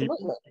 Absolutely.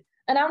 People.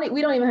 And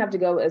we don't even have to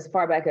go as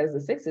far back as the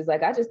 60s.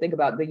 Like I just think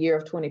about the year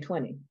of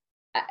 2020.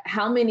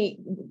 How many,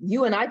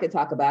 you and I could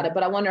talk about it,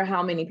 but I wonder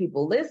how many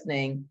people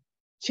listening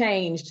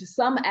changed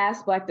some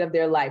aspect of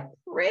their life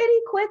pretty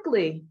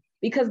quickly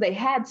because they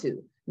had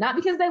to, not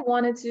because they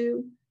wanted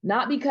to,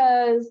 not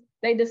because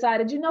they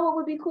decided, you know what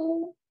would be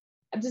cool?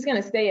 I'm just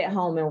going to stay at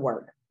home and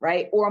work,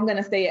 right? Or I'm going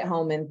to stay at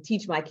home and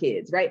teach my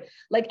kids, right?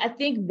 Like, I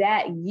think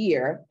that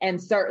year,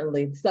 and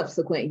certainly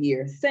subsequent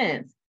years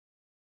since,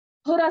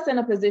 put us in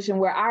a position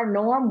where our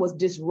norm was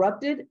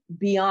disrupted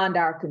beyond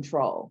our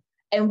control.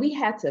 And we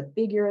had to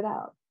figure it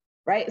out,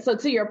 right? So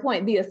to your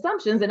point, the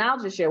assumptions, and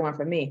I'll just share one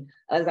for me,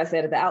 as I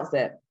said at the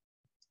outset,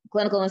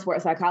 clinical and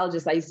sports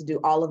psychologist, I used to do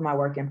all of my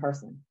work in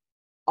person.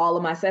 All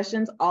of my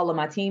sessions, all of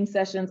my team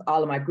sessions,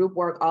 all of my group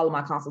work, all of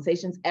my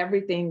consultations,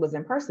 everything was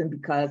in person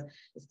because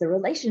it's the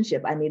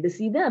relationship. I need to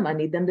see them. I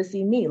need them to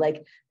see me.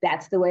 Like,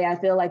 that's the way I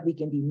feel like we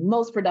can be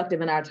most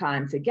productive in our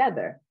time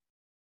together.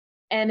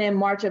 And in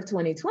March of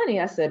 2020,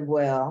 I said,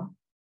 well,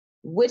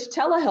 which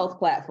telehealth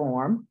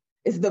platform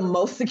is the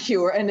most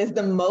secure and is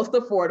the most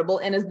affordable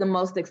and is the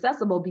most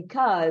accessible?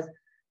 Because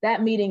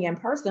that meeting in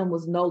person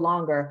was no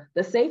longer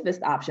the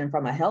safest option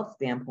from a health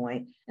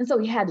standpoint. And so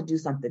we had to do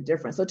something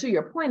different. So to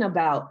your point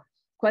about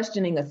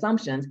questioning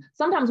assumptions,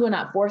 sometimes we're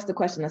not forced to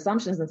question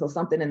assumptions until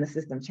something in the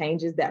system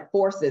changes that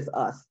forces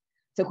us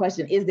to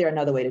question, is there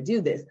another way to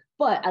do this?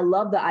 But I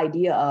love the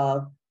idea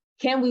of,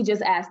 can we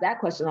just ask that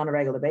question on a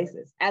regular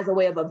basis as a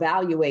way of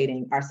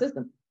evaluating our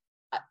system?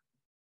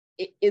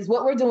 Is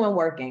what we're doing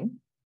working?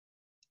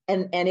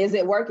 And is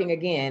it working,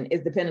 again,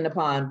 is dependent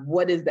upon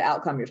what is the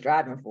outcome you're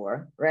striving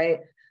for, right?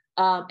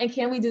 And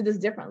can we do this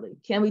differently?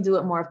 Can we do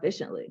it more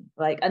efficiently?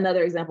 Like,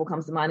 another example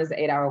comes to mind is the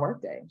 8-hour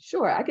workday.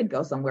 Sure, I could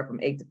go somewhere from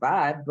 8 to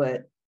 5,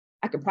 but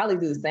I could probably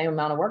do the same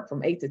amount of work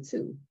from 8 to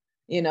 2,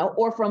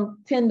 or from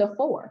 10 to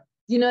 4.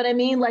 You know what I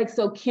mean? Like,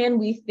 so can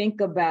we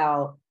think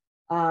about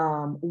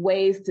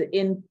ways to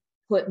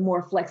input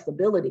more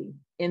flexibility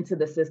into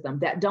the system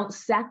that don't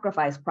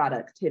sacrifice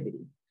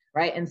productivity,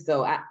 right? And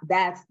so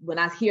that's when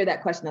I hear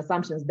that question,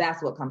 assumptions,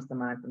 that's what comes to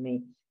mind for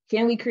me.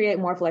 Can we create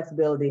more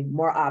flexibility,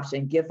 more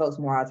option, give folks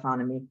more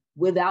autonomy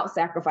without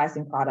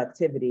sacrificing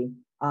productivity,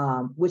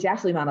 which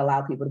actually might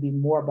allow people to be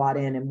more bought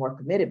in and more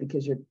committed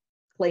because you're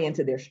playing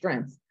to their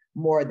strengths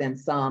more than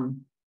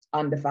some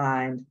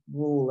undefined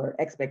rule or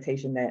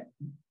expectation that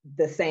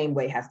the same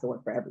way has to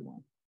work for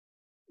everyone.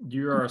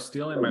 You are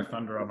stealing my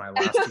thunder on my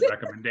last two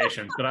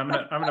recommendations, but I'm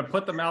gonna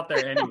put them out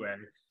there anyway.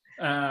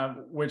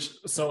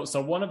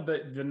 So one of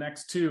the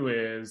next two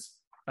is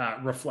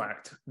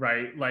reflect,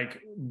 right? Like,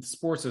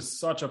 sports is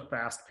such a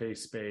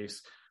fast-paced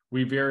space.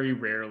 We very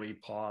rarely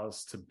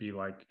pause to be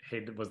like,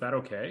 hey, was that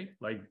okay?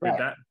 Like, did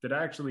that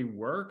actually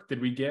work?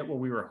 Did we get what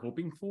we were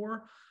hoping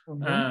for?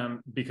 Mm-hmm.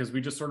 Because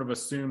we just sort of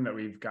assume that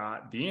we've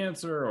got the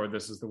answer, or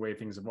this is the way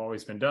things have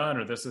always been done,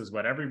 or this is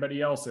what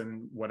everybody else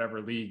in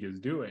whatever league is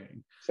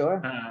doing.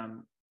 Sure.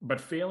 But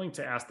failing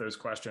to ask those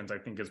questions, I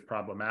think, is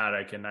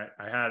problematic. And I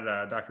had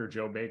Dr.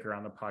 Joe Baker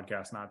on the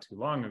podcast not too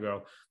long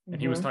ago,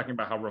 and he was talking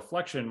about how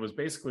reflection was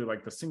basically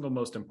like the single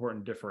most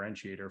important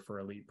differentiator for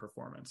elite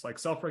performance. Like,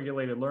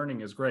 self-regulated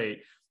learning is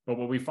great, but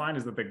what we find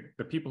is that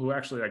the people who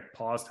actually like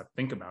pause to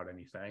think about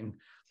anything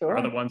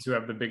are the ones who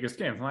have the biggest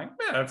gains. I'm like,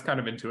 yeah, that's kind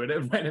of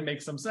intuitive, right? It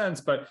makes some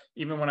sense. But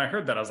even when I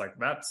heard that, I was like,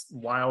 that's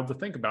wild to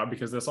think about,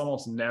 because this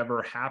almost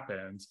never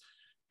happens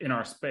in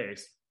our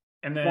space.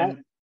 And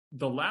then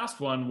the last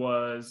one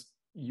was,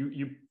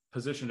 you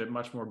positioned it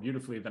much more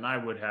beautifully than I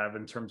would have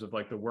in terms of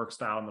like the work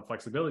style and the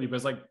flexibility, but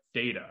it's like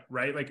data,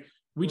 right? Like,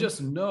 we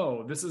just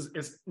know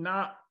it's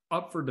not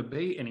up for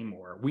debate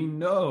anymore. We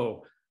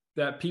know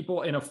that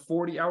people in a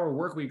 40-hour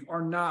work week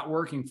are not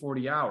working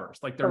 40 hours.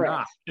 Like, they're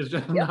not. It's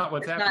just not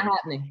what's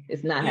happening.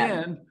 It's not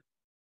happening. And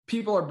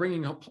people are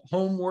bringing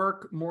home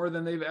work more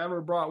than they've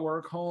ever brought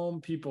work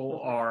home. People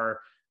are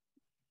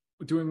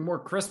doing more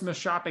Christmas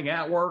shopping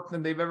at work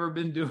than they've ever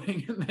been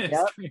doing in the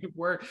history of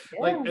work.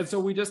 Like, and so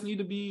we just need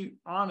to be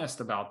honest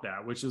about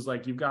that, which is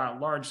like, you've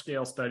got large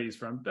scale studies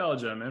from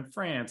Belgium and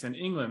France and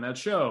England that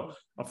show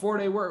a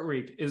 4-day work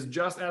week is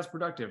just as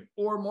productive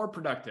or more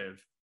productive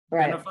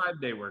than a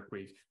 5-day work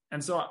week.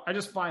 And so I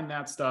just find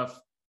that stuff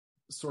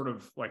sort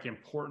of like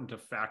important to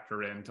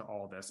factor into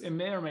all this. It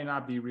may or may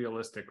not be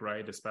realistic,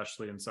 right?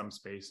 Especially in some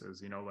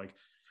spaces, like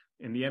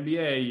in the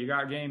NBA, you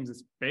got games.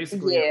 It's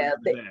basically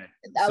every day.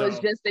 I was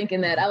just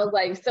thinking that. I was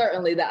like,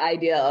 certainly the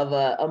idea of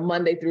a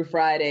Monday through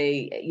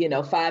Friday,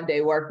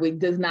 5-day work week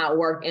does not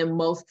work in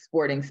most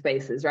sporting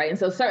spaces, right? And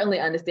so certainly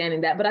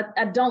understanding that, but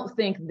I don't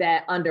think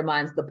that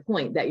undermines the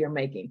point that you're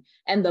making.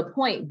 And the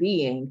point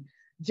being,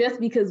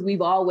 just because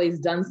we've always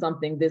done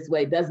something this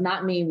way does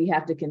not mean we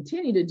have to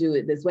continue to do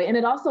it this way. And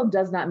it also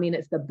does not mean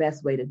it's the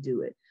best way to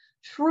do it.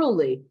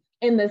 Truly,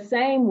 in the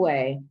same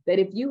way that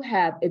if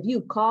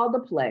you call the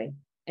play,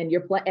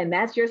 and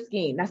that's your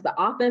scheme. That's the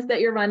offense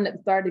that you're running at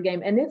the start of the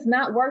game, and it's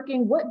not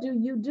working. What do?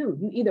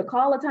 You either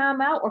call a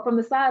timeout, or from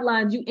the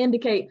sidelines, you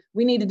indicate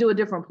we need to do a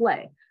different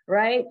play,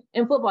 right?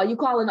 In football, you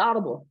call an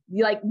audible.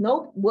 You're like,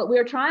 nope, what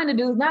we're trying to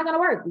do is not going to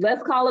work.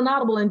 Let's call an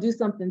audible and do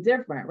something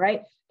different,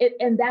 right?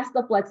 And that's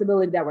the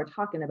flexibility that we're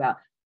talking about.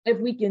 If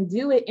we can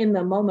do it in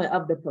the moment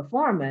of the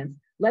performance,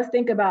 let's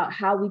think about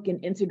how we can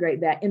integrate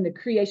that in the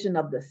creation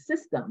of the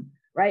system,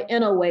 right?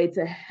 In a way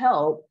to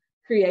help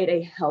create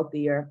a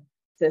healthier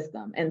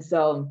system. And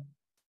so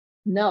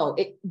No,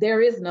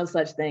 there is no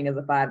such thing as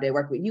a 5-day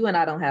work week. You and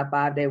I don't have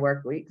 5-day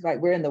work weeks, right?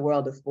 We're in the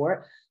world of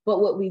sport.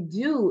 But what we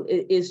do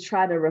is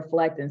try to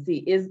reflect and see,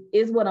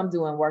 is what I'm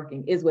doing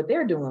working? Is what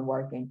they're doing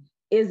working?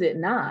 Is it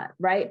not,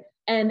 right?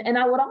 And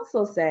I would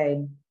also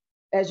say,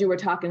 as you were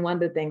talking, one of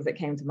the things that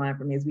came to mind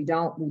for me is we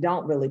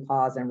don't really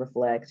pause and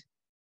reflect.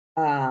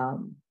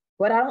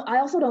 But I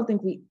also don't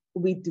think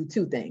we do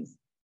two things.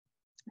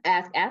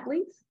 Ask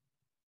athletes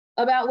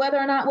about whether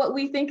or not what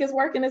we think is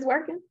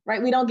working,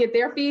 right? We don't get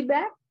their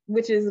feedback,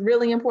 which is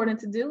really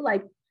important to do.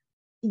 Like,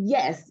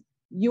 yes,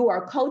 you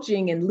are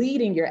coaching and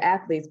leading your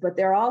athletes, but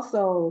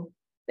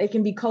they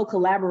can be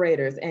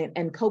co-collaborators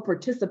and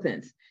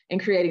co-participants in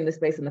creating the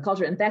space and the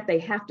culture. In fact, they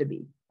have to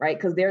be, right?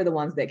 Because they're the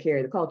ones that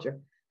carry the culture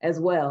as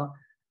well.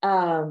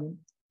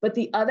 But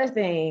the other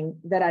thing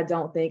that I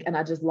don't think, and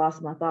I just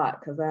lost my thought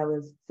because I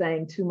was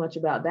saying too much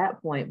about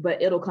that point,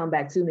 but it'll come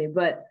back to me.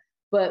 But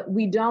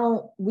we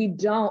don't view,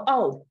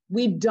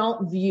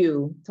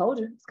 told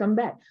you, it's coming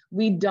back.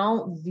 We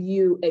don't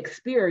view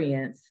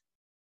experience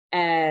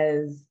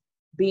as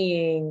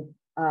being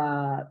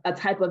a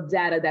type of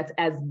data that's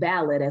as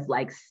valid as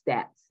like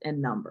stats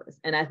and numbers.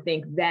 And I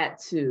think that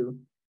too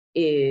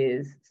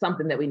is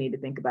something that we need to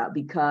think about,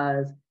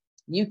 because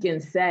you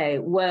can say,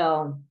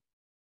 well,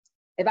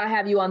 if I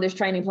have you on this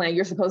training plan,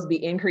 you're supposed to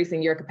be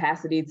increasing your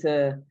capacity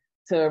to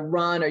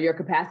run, or your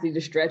capacity to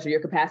stretch, or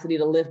your capacity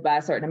to lift by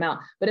a certain amount.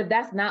 But if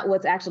that's not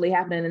what's actually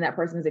happening in that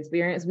person's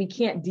experience, we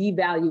can't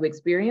devalue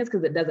experience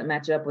because it doesn't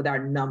match up with our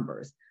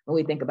numbers when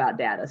we think about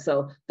data.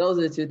 So those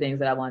are the two things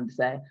that I wanted to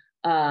say.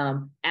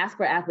 Ask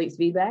for athletes'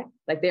 feedback.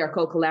 Like, they are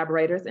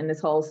co-collaborators in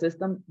this whole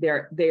system.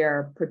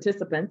 They're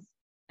participants,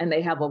 and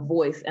they have a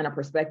voice and a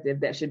perspective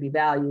that should be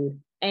valued.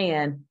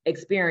 And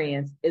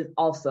experience is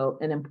also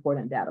an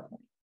important data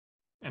point.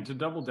 And to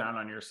double down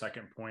on your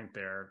second point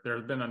there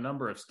have been a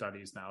number of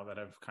studies now that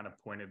have kind of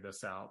pointed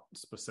this out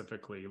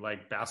specifically,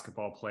 like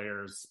basketball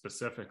players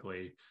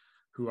specifically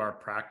who are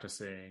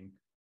practicing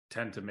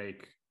tend to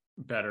make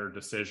better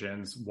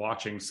decisions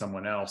watching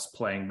someone else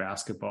playing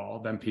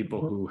basketball than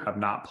people who have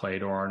not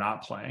played or are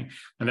not playing.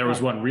 And there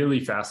was one really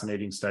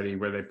fascinating study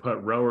where they put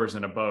rowers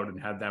in a boat and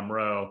had them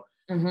row,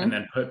 and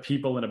then put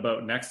people in a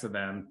boat next to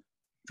them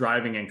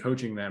driving and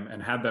coaching them,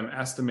 and had them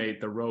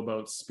estimate the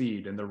rowboat's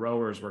speed, and the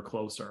rowers were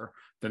closer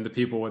than the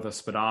people with a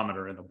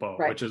speedometer in the boat,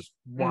 which is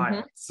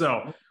wild.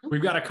 So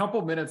we've got a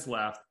couple minutes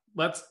left.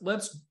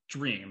 Let's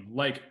dream.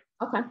 Like,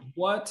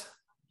 what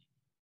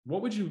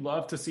would you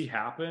love to see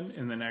happen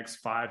in the next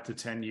 5 to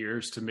 10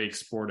 years to make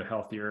sport a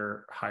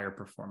healthier, higher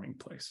performing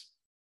place?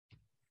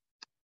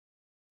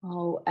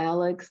 Oh,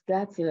 Alex,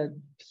 that's a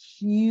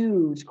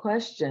huge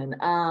question.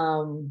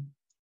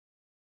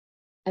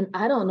 And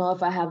I don't know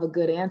if I have a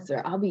good answer.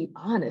 I'll be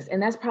honest.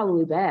 And that's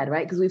probably bad,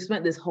 right? Because we've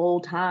spent this whole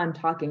time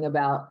talking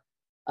about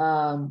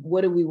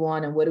what do we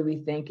want and what do we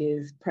think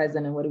is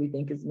present and what do we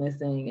think is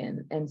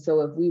missing. And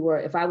so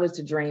if I was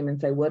to dream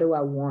and say, what do I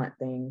want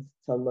things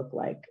to look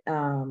like?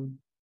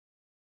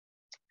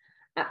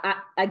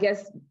 I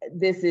guess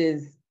this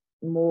is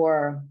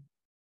more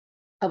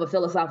of a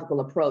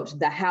philosophical approach.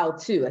 The how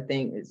to, I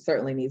think, it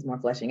certainly needs more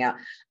fleshing out.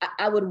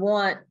 I would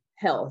want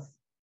health,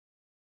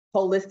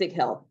 holistic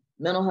health,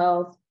 mental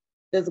health,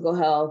 physical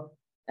health,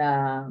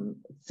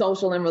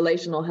 social and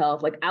relational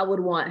health. Like, I would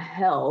want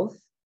health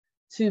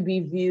to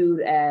be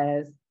viewed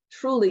as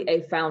truly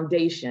a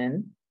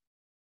foundation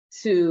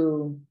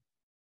to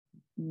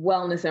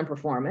wellness and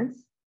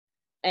performance.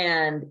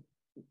 And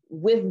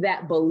with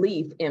that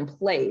belief in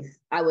place,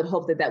 I would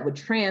hope that would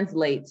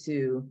translate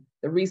to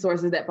the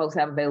resources that folks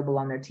have available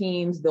on their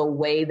teams, the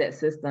way that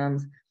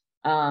systems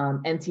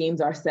and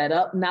teams are set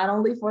up, not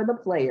only for the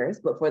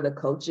players, but for the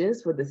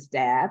coaches, for the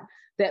staff,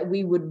 that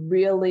we would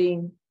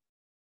really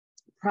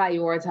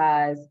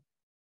prioritize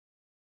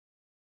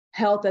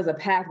health as a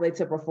pathway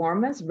to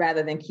performance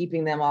rather than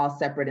keeping them all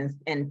separate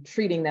and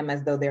treating them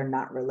as though they're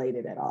not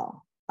related at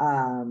all.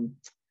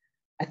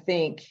 I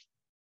think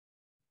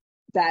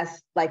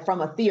that's, like,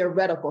 from a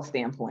theoretical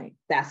standpoint,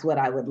 that's what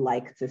I would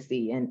like to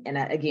see. And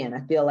again,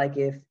 I feel like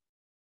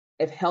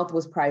if health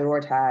was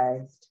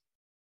prioritized,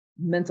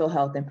 mental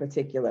health in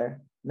particular,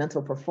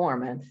 mental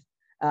performance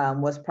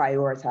was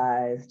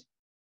prioritized,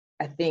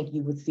 I think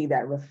you would see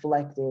that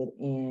reflected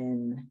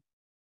in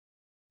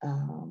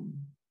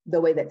the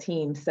way that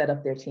teams set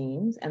up their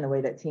teams and the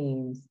way that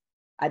teams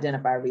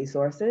identify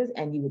resources,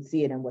 and you would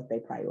see it in what they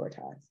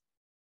prioritize.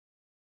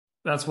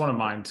 That's one of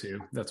mine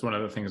too. That's one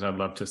of the things I'd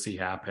love to see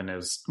happen,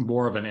 is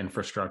more of an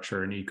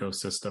infrastructure and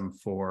ecosystem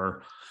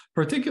for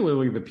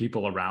particularly the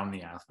people around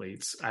the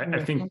athletes.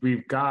 I think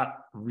we've got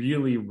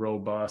really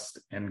robust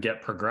and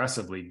get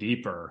progressively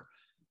deeper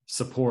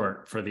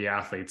support for the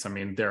athletes. I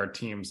mean, there are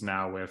teams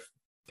now with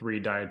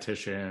 3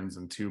 dietitians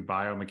and 2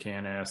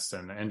 biomechanists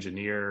and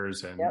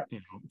engineers and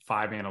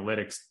 5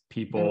 analytics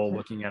people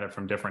looking at it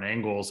from different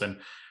angles. And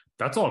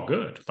that's all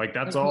good. Like,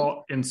 that's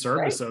all in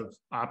service of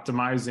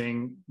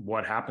optimizing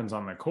what happens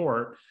on the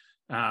court.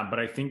 But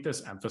I think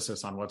this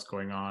emphasis on what's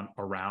going on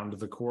around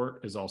the court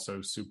is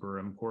also super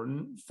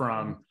important,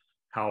 from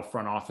how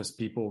front office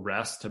people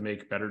rest to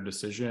make better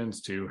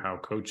decisions, to how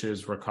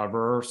coaches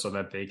recover so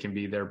that they can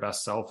be their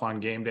best self on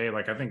game day.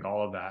 Like, I think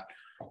all of that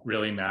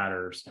really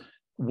matters.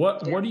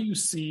 What do you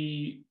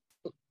see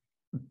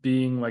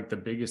being like the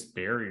biggest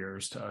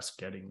barriers to us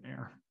getting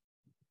there?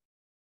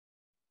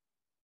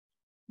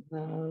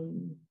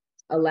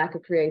 A lack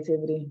of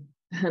creativity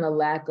and a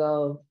lack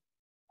of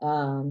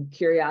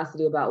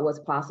curiosity about what's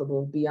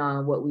possible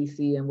beyond what we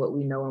see and what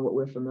we know and what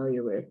we're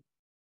familiar with.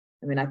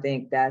 I mean, I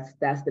think that's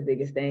the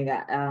biggest thing.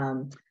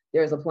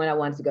 There was a point I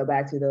wanted to go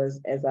back to those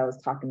as I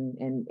was talking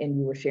and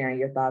you were sharing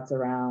your thoughts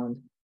around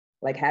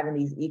like having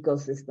these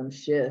ecosystems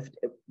shift,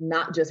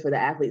 not just for the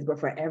athletes,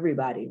 but for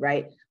everybody,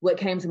 right? What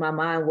came to my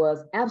mind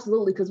was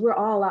absolutely, because we're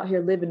all out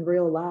here living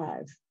real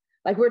lives.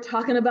 Like, we're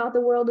talking about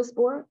the world of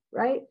sport,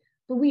 right?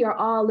 But we are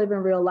all living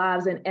real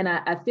lives. And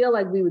I feel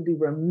like we would be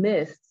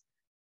remiss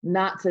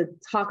not to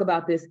talk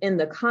about this in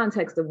the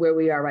context of where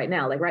we are right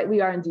now. Like, right,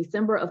 we are in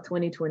December of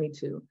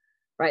 2022,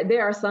 right?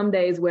 There are some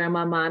days where in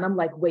my mind, I'm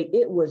like, wait,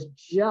 it was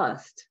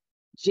just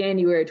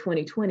January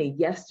 2020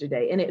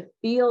 yesterday. And it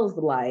feels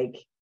like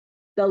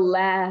the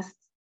last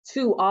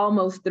 2,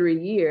 almost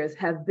 3 years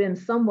have been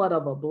somewhat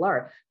of a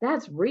blur.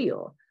 That's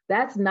real.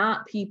 That's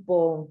not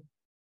people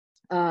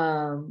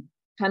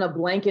kind of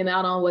blanking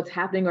out on what's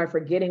happening or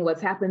forgetting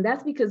what's happened.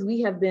 That's because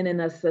we have been in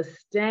a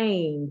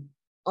sustained,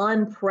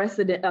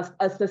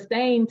 a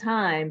sustained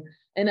time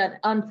in an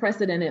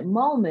unprecedented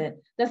moment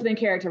that's been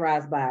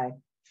characterized by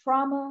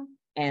trauma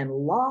and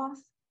loss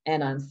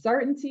and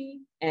uncertainty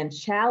and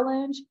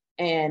challenge.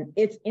 And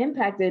it's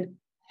impacted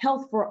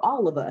health for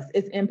all of us.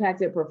 It's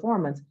impacted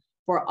performance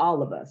for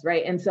all of us,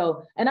 right? And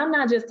I'm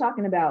not just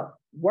talking about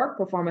work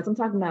performance, I'm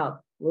talking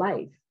about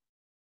life,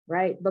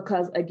 right?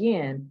 Because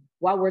again,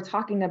 while we're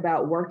talking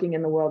about working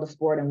in the world of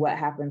sport and what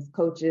happens,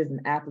 coaches and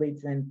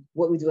athletes and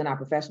what we do in our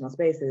professional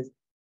spaces,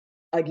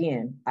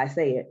 again, I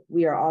say it,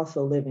 we are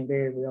also living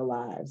very real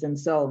lives. And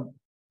so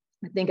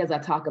I think as I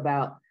talk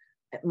about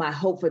my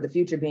hope for the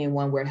future being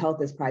one where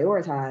health is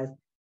prioritized,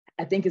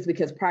 I think it's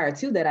because prior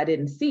to that, I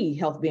didn't see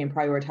health being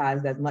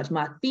prioritized as much.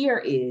 My fear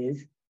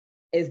is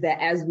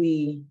that as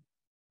we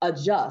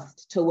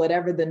adjust to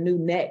whatever the new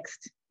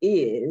next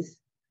is,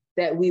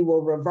 that we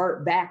will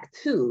revert back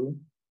to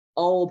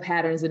old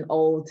patterns and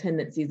old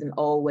tendencies and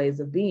old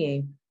ways of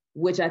being,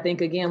 which I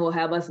think, again, will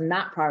have us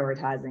not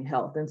prioritizing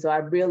health. And so I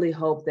really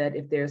hope that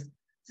if there's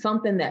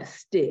something that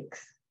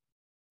sticks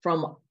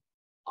from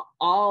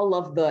all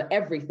of the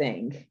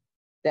everything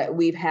that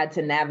we've had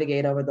to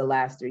navigate over the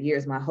last 3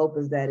 years, my hope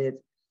is that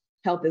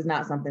health is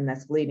not something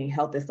that's fleeting.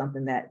 Health is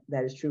something that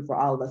is true for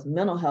all of us.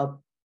 Mental health,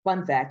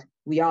 fun fact,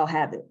 we all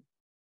have it,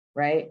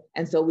 right?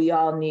 And so we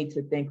all need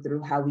to think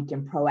through how we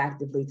can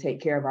proactively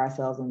take care of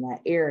ourselves in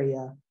that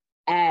area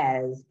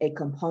as a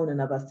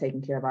component of us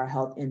taking care of our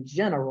health in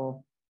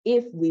general,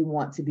 if we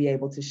want to be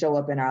able to show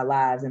up in our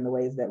lives in the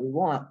ways that we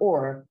want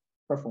or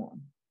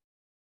perform.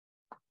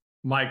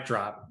 Mic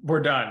drop.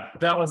 We're done.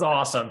 That was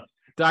awesome.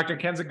 Dr.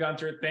 Kensa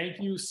Gunter, thank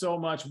you so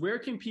much. Where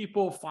can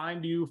people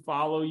find you,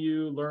 follow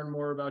you, learn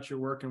more about your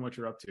work and what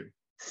you're up to?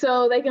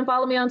 So they can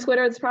follow me on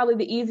Twitter. It's probably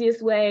the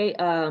easiest way,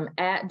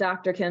 at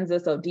Dr.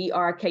 Kensa. So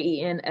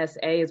DrKensa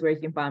is where you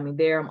can find me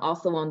there. I'm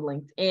also on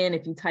LinkedIn.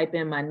 If you type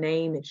in my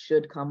name, it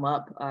should come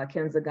up.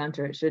 Kensa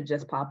Gunter, it should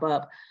just pop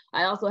up.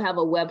 I also have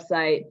a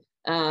website.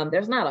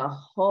 There's not a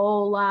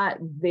whole lot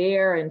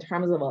there in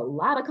terms of a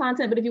lot of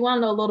content, but if you want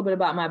to know a little bit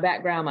about my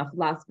background, my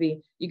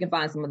philosophy, you can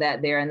find some of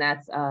that there. And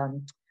that's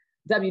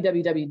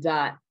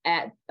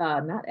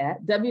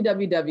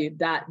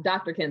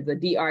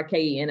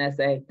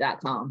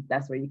www.drkensa.com.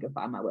 That's where you can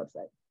find my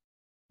website.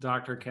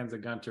 Dr. Kensa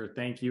Gunter,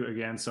 thank you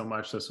again so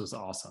much. This was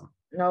awesome.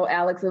 No,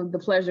 Alex, the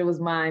pleasure was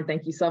mine.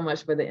 Thank you so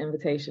much for the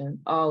invitation.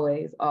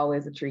 Always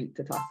a treat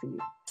to talk to you.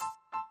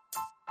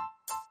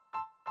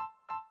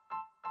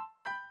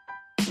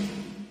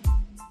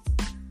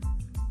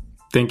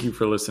 Thank you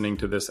for listening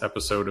to this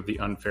episode of the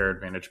Unfair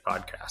Advantage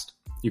podcast.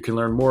 You can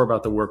learn more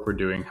about the work we're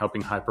doing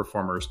helping high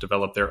performers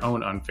develop their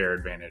own unfair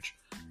advantage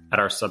at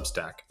our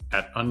Substack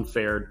at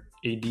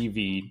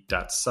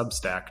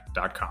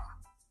unfairadv.substack.com.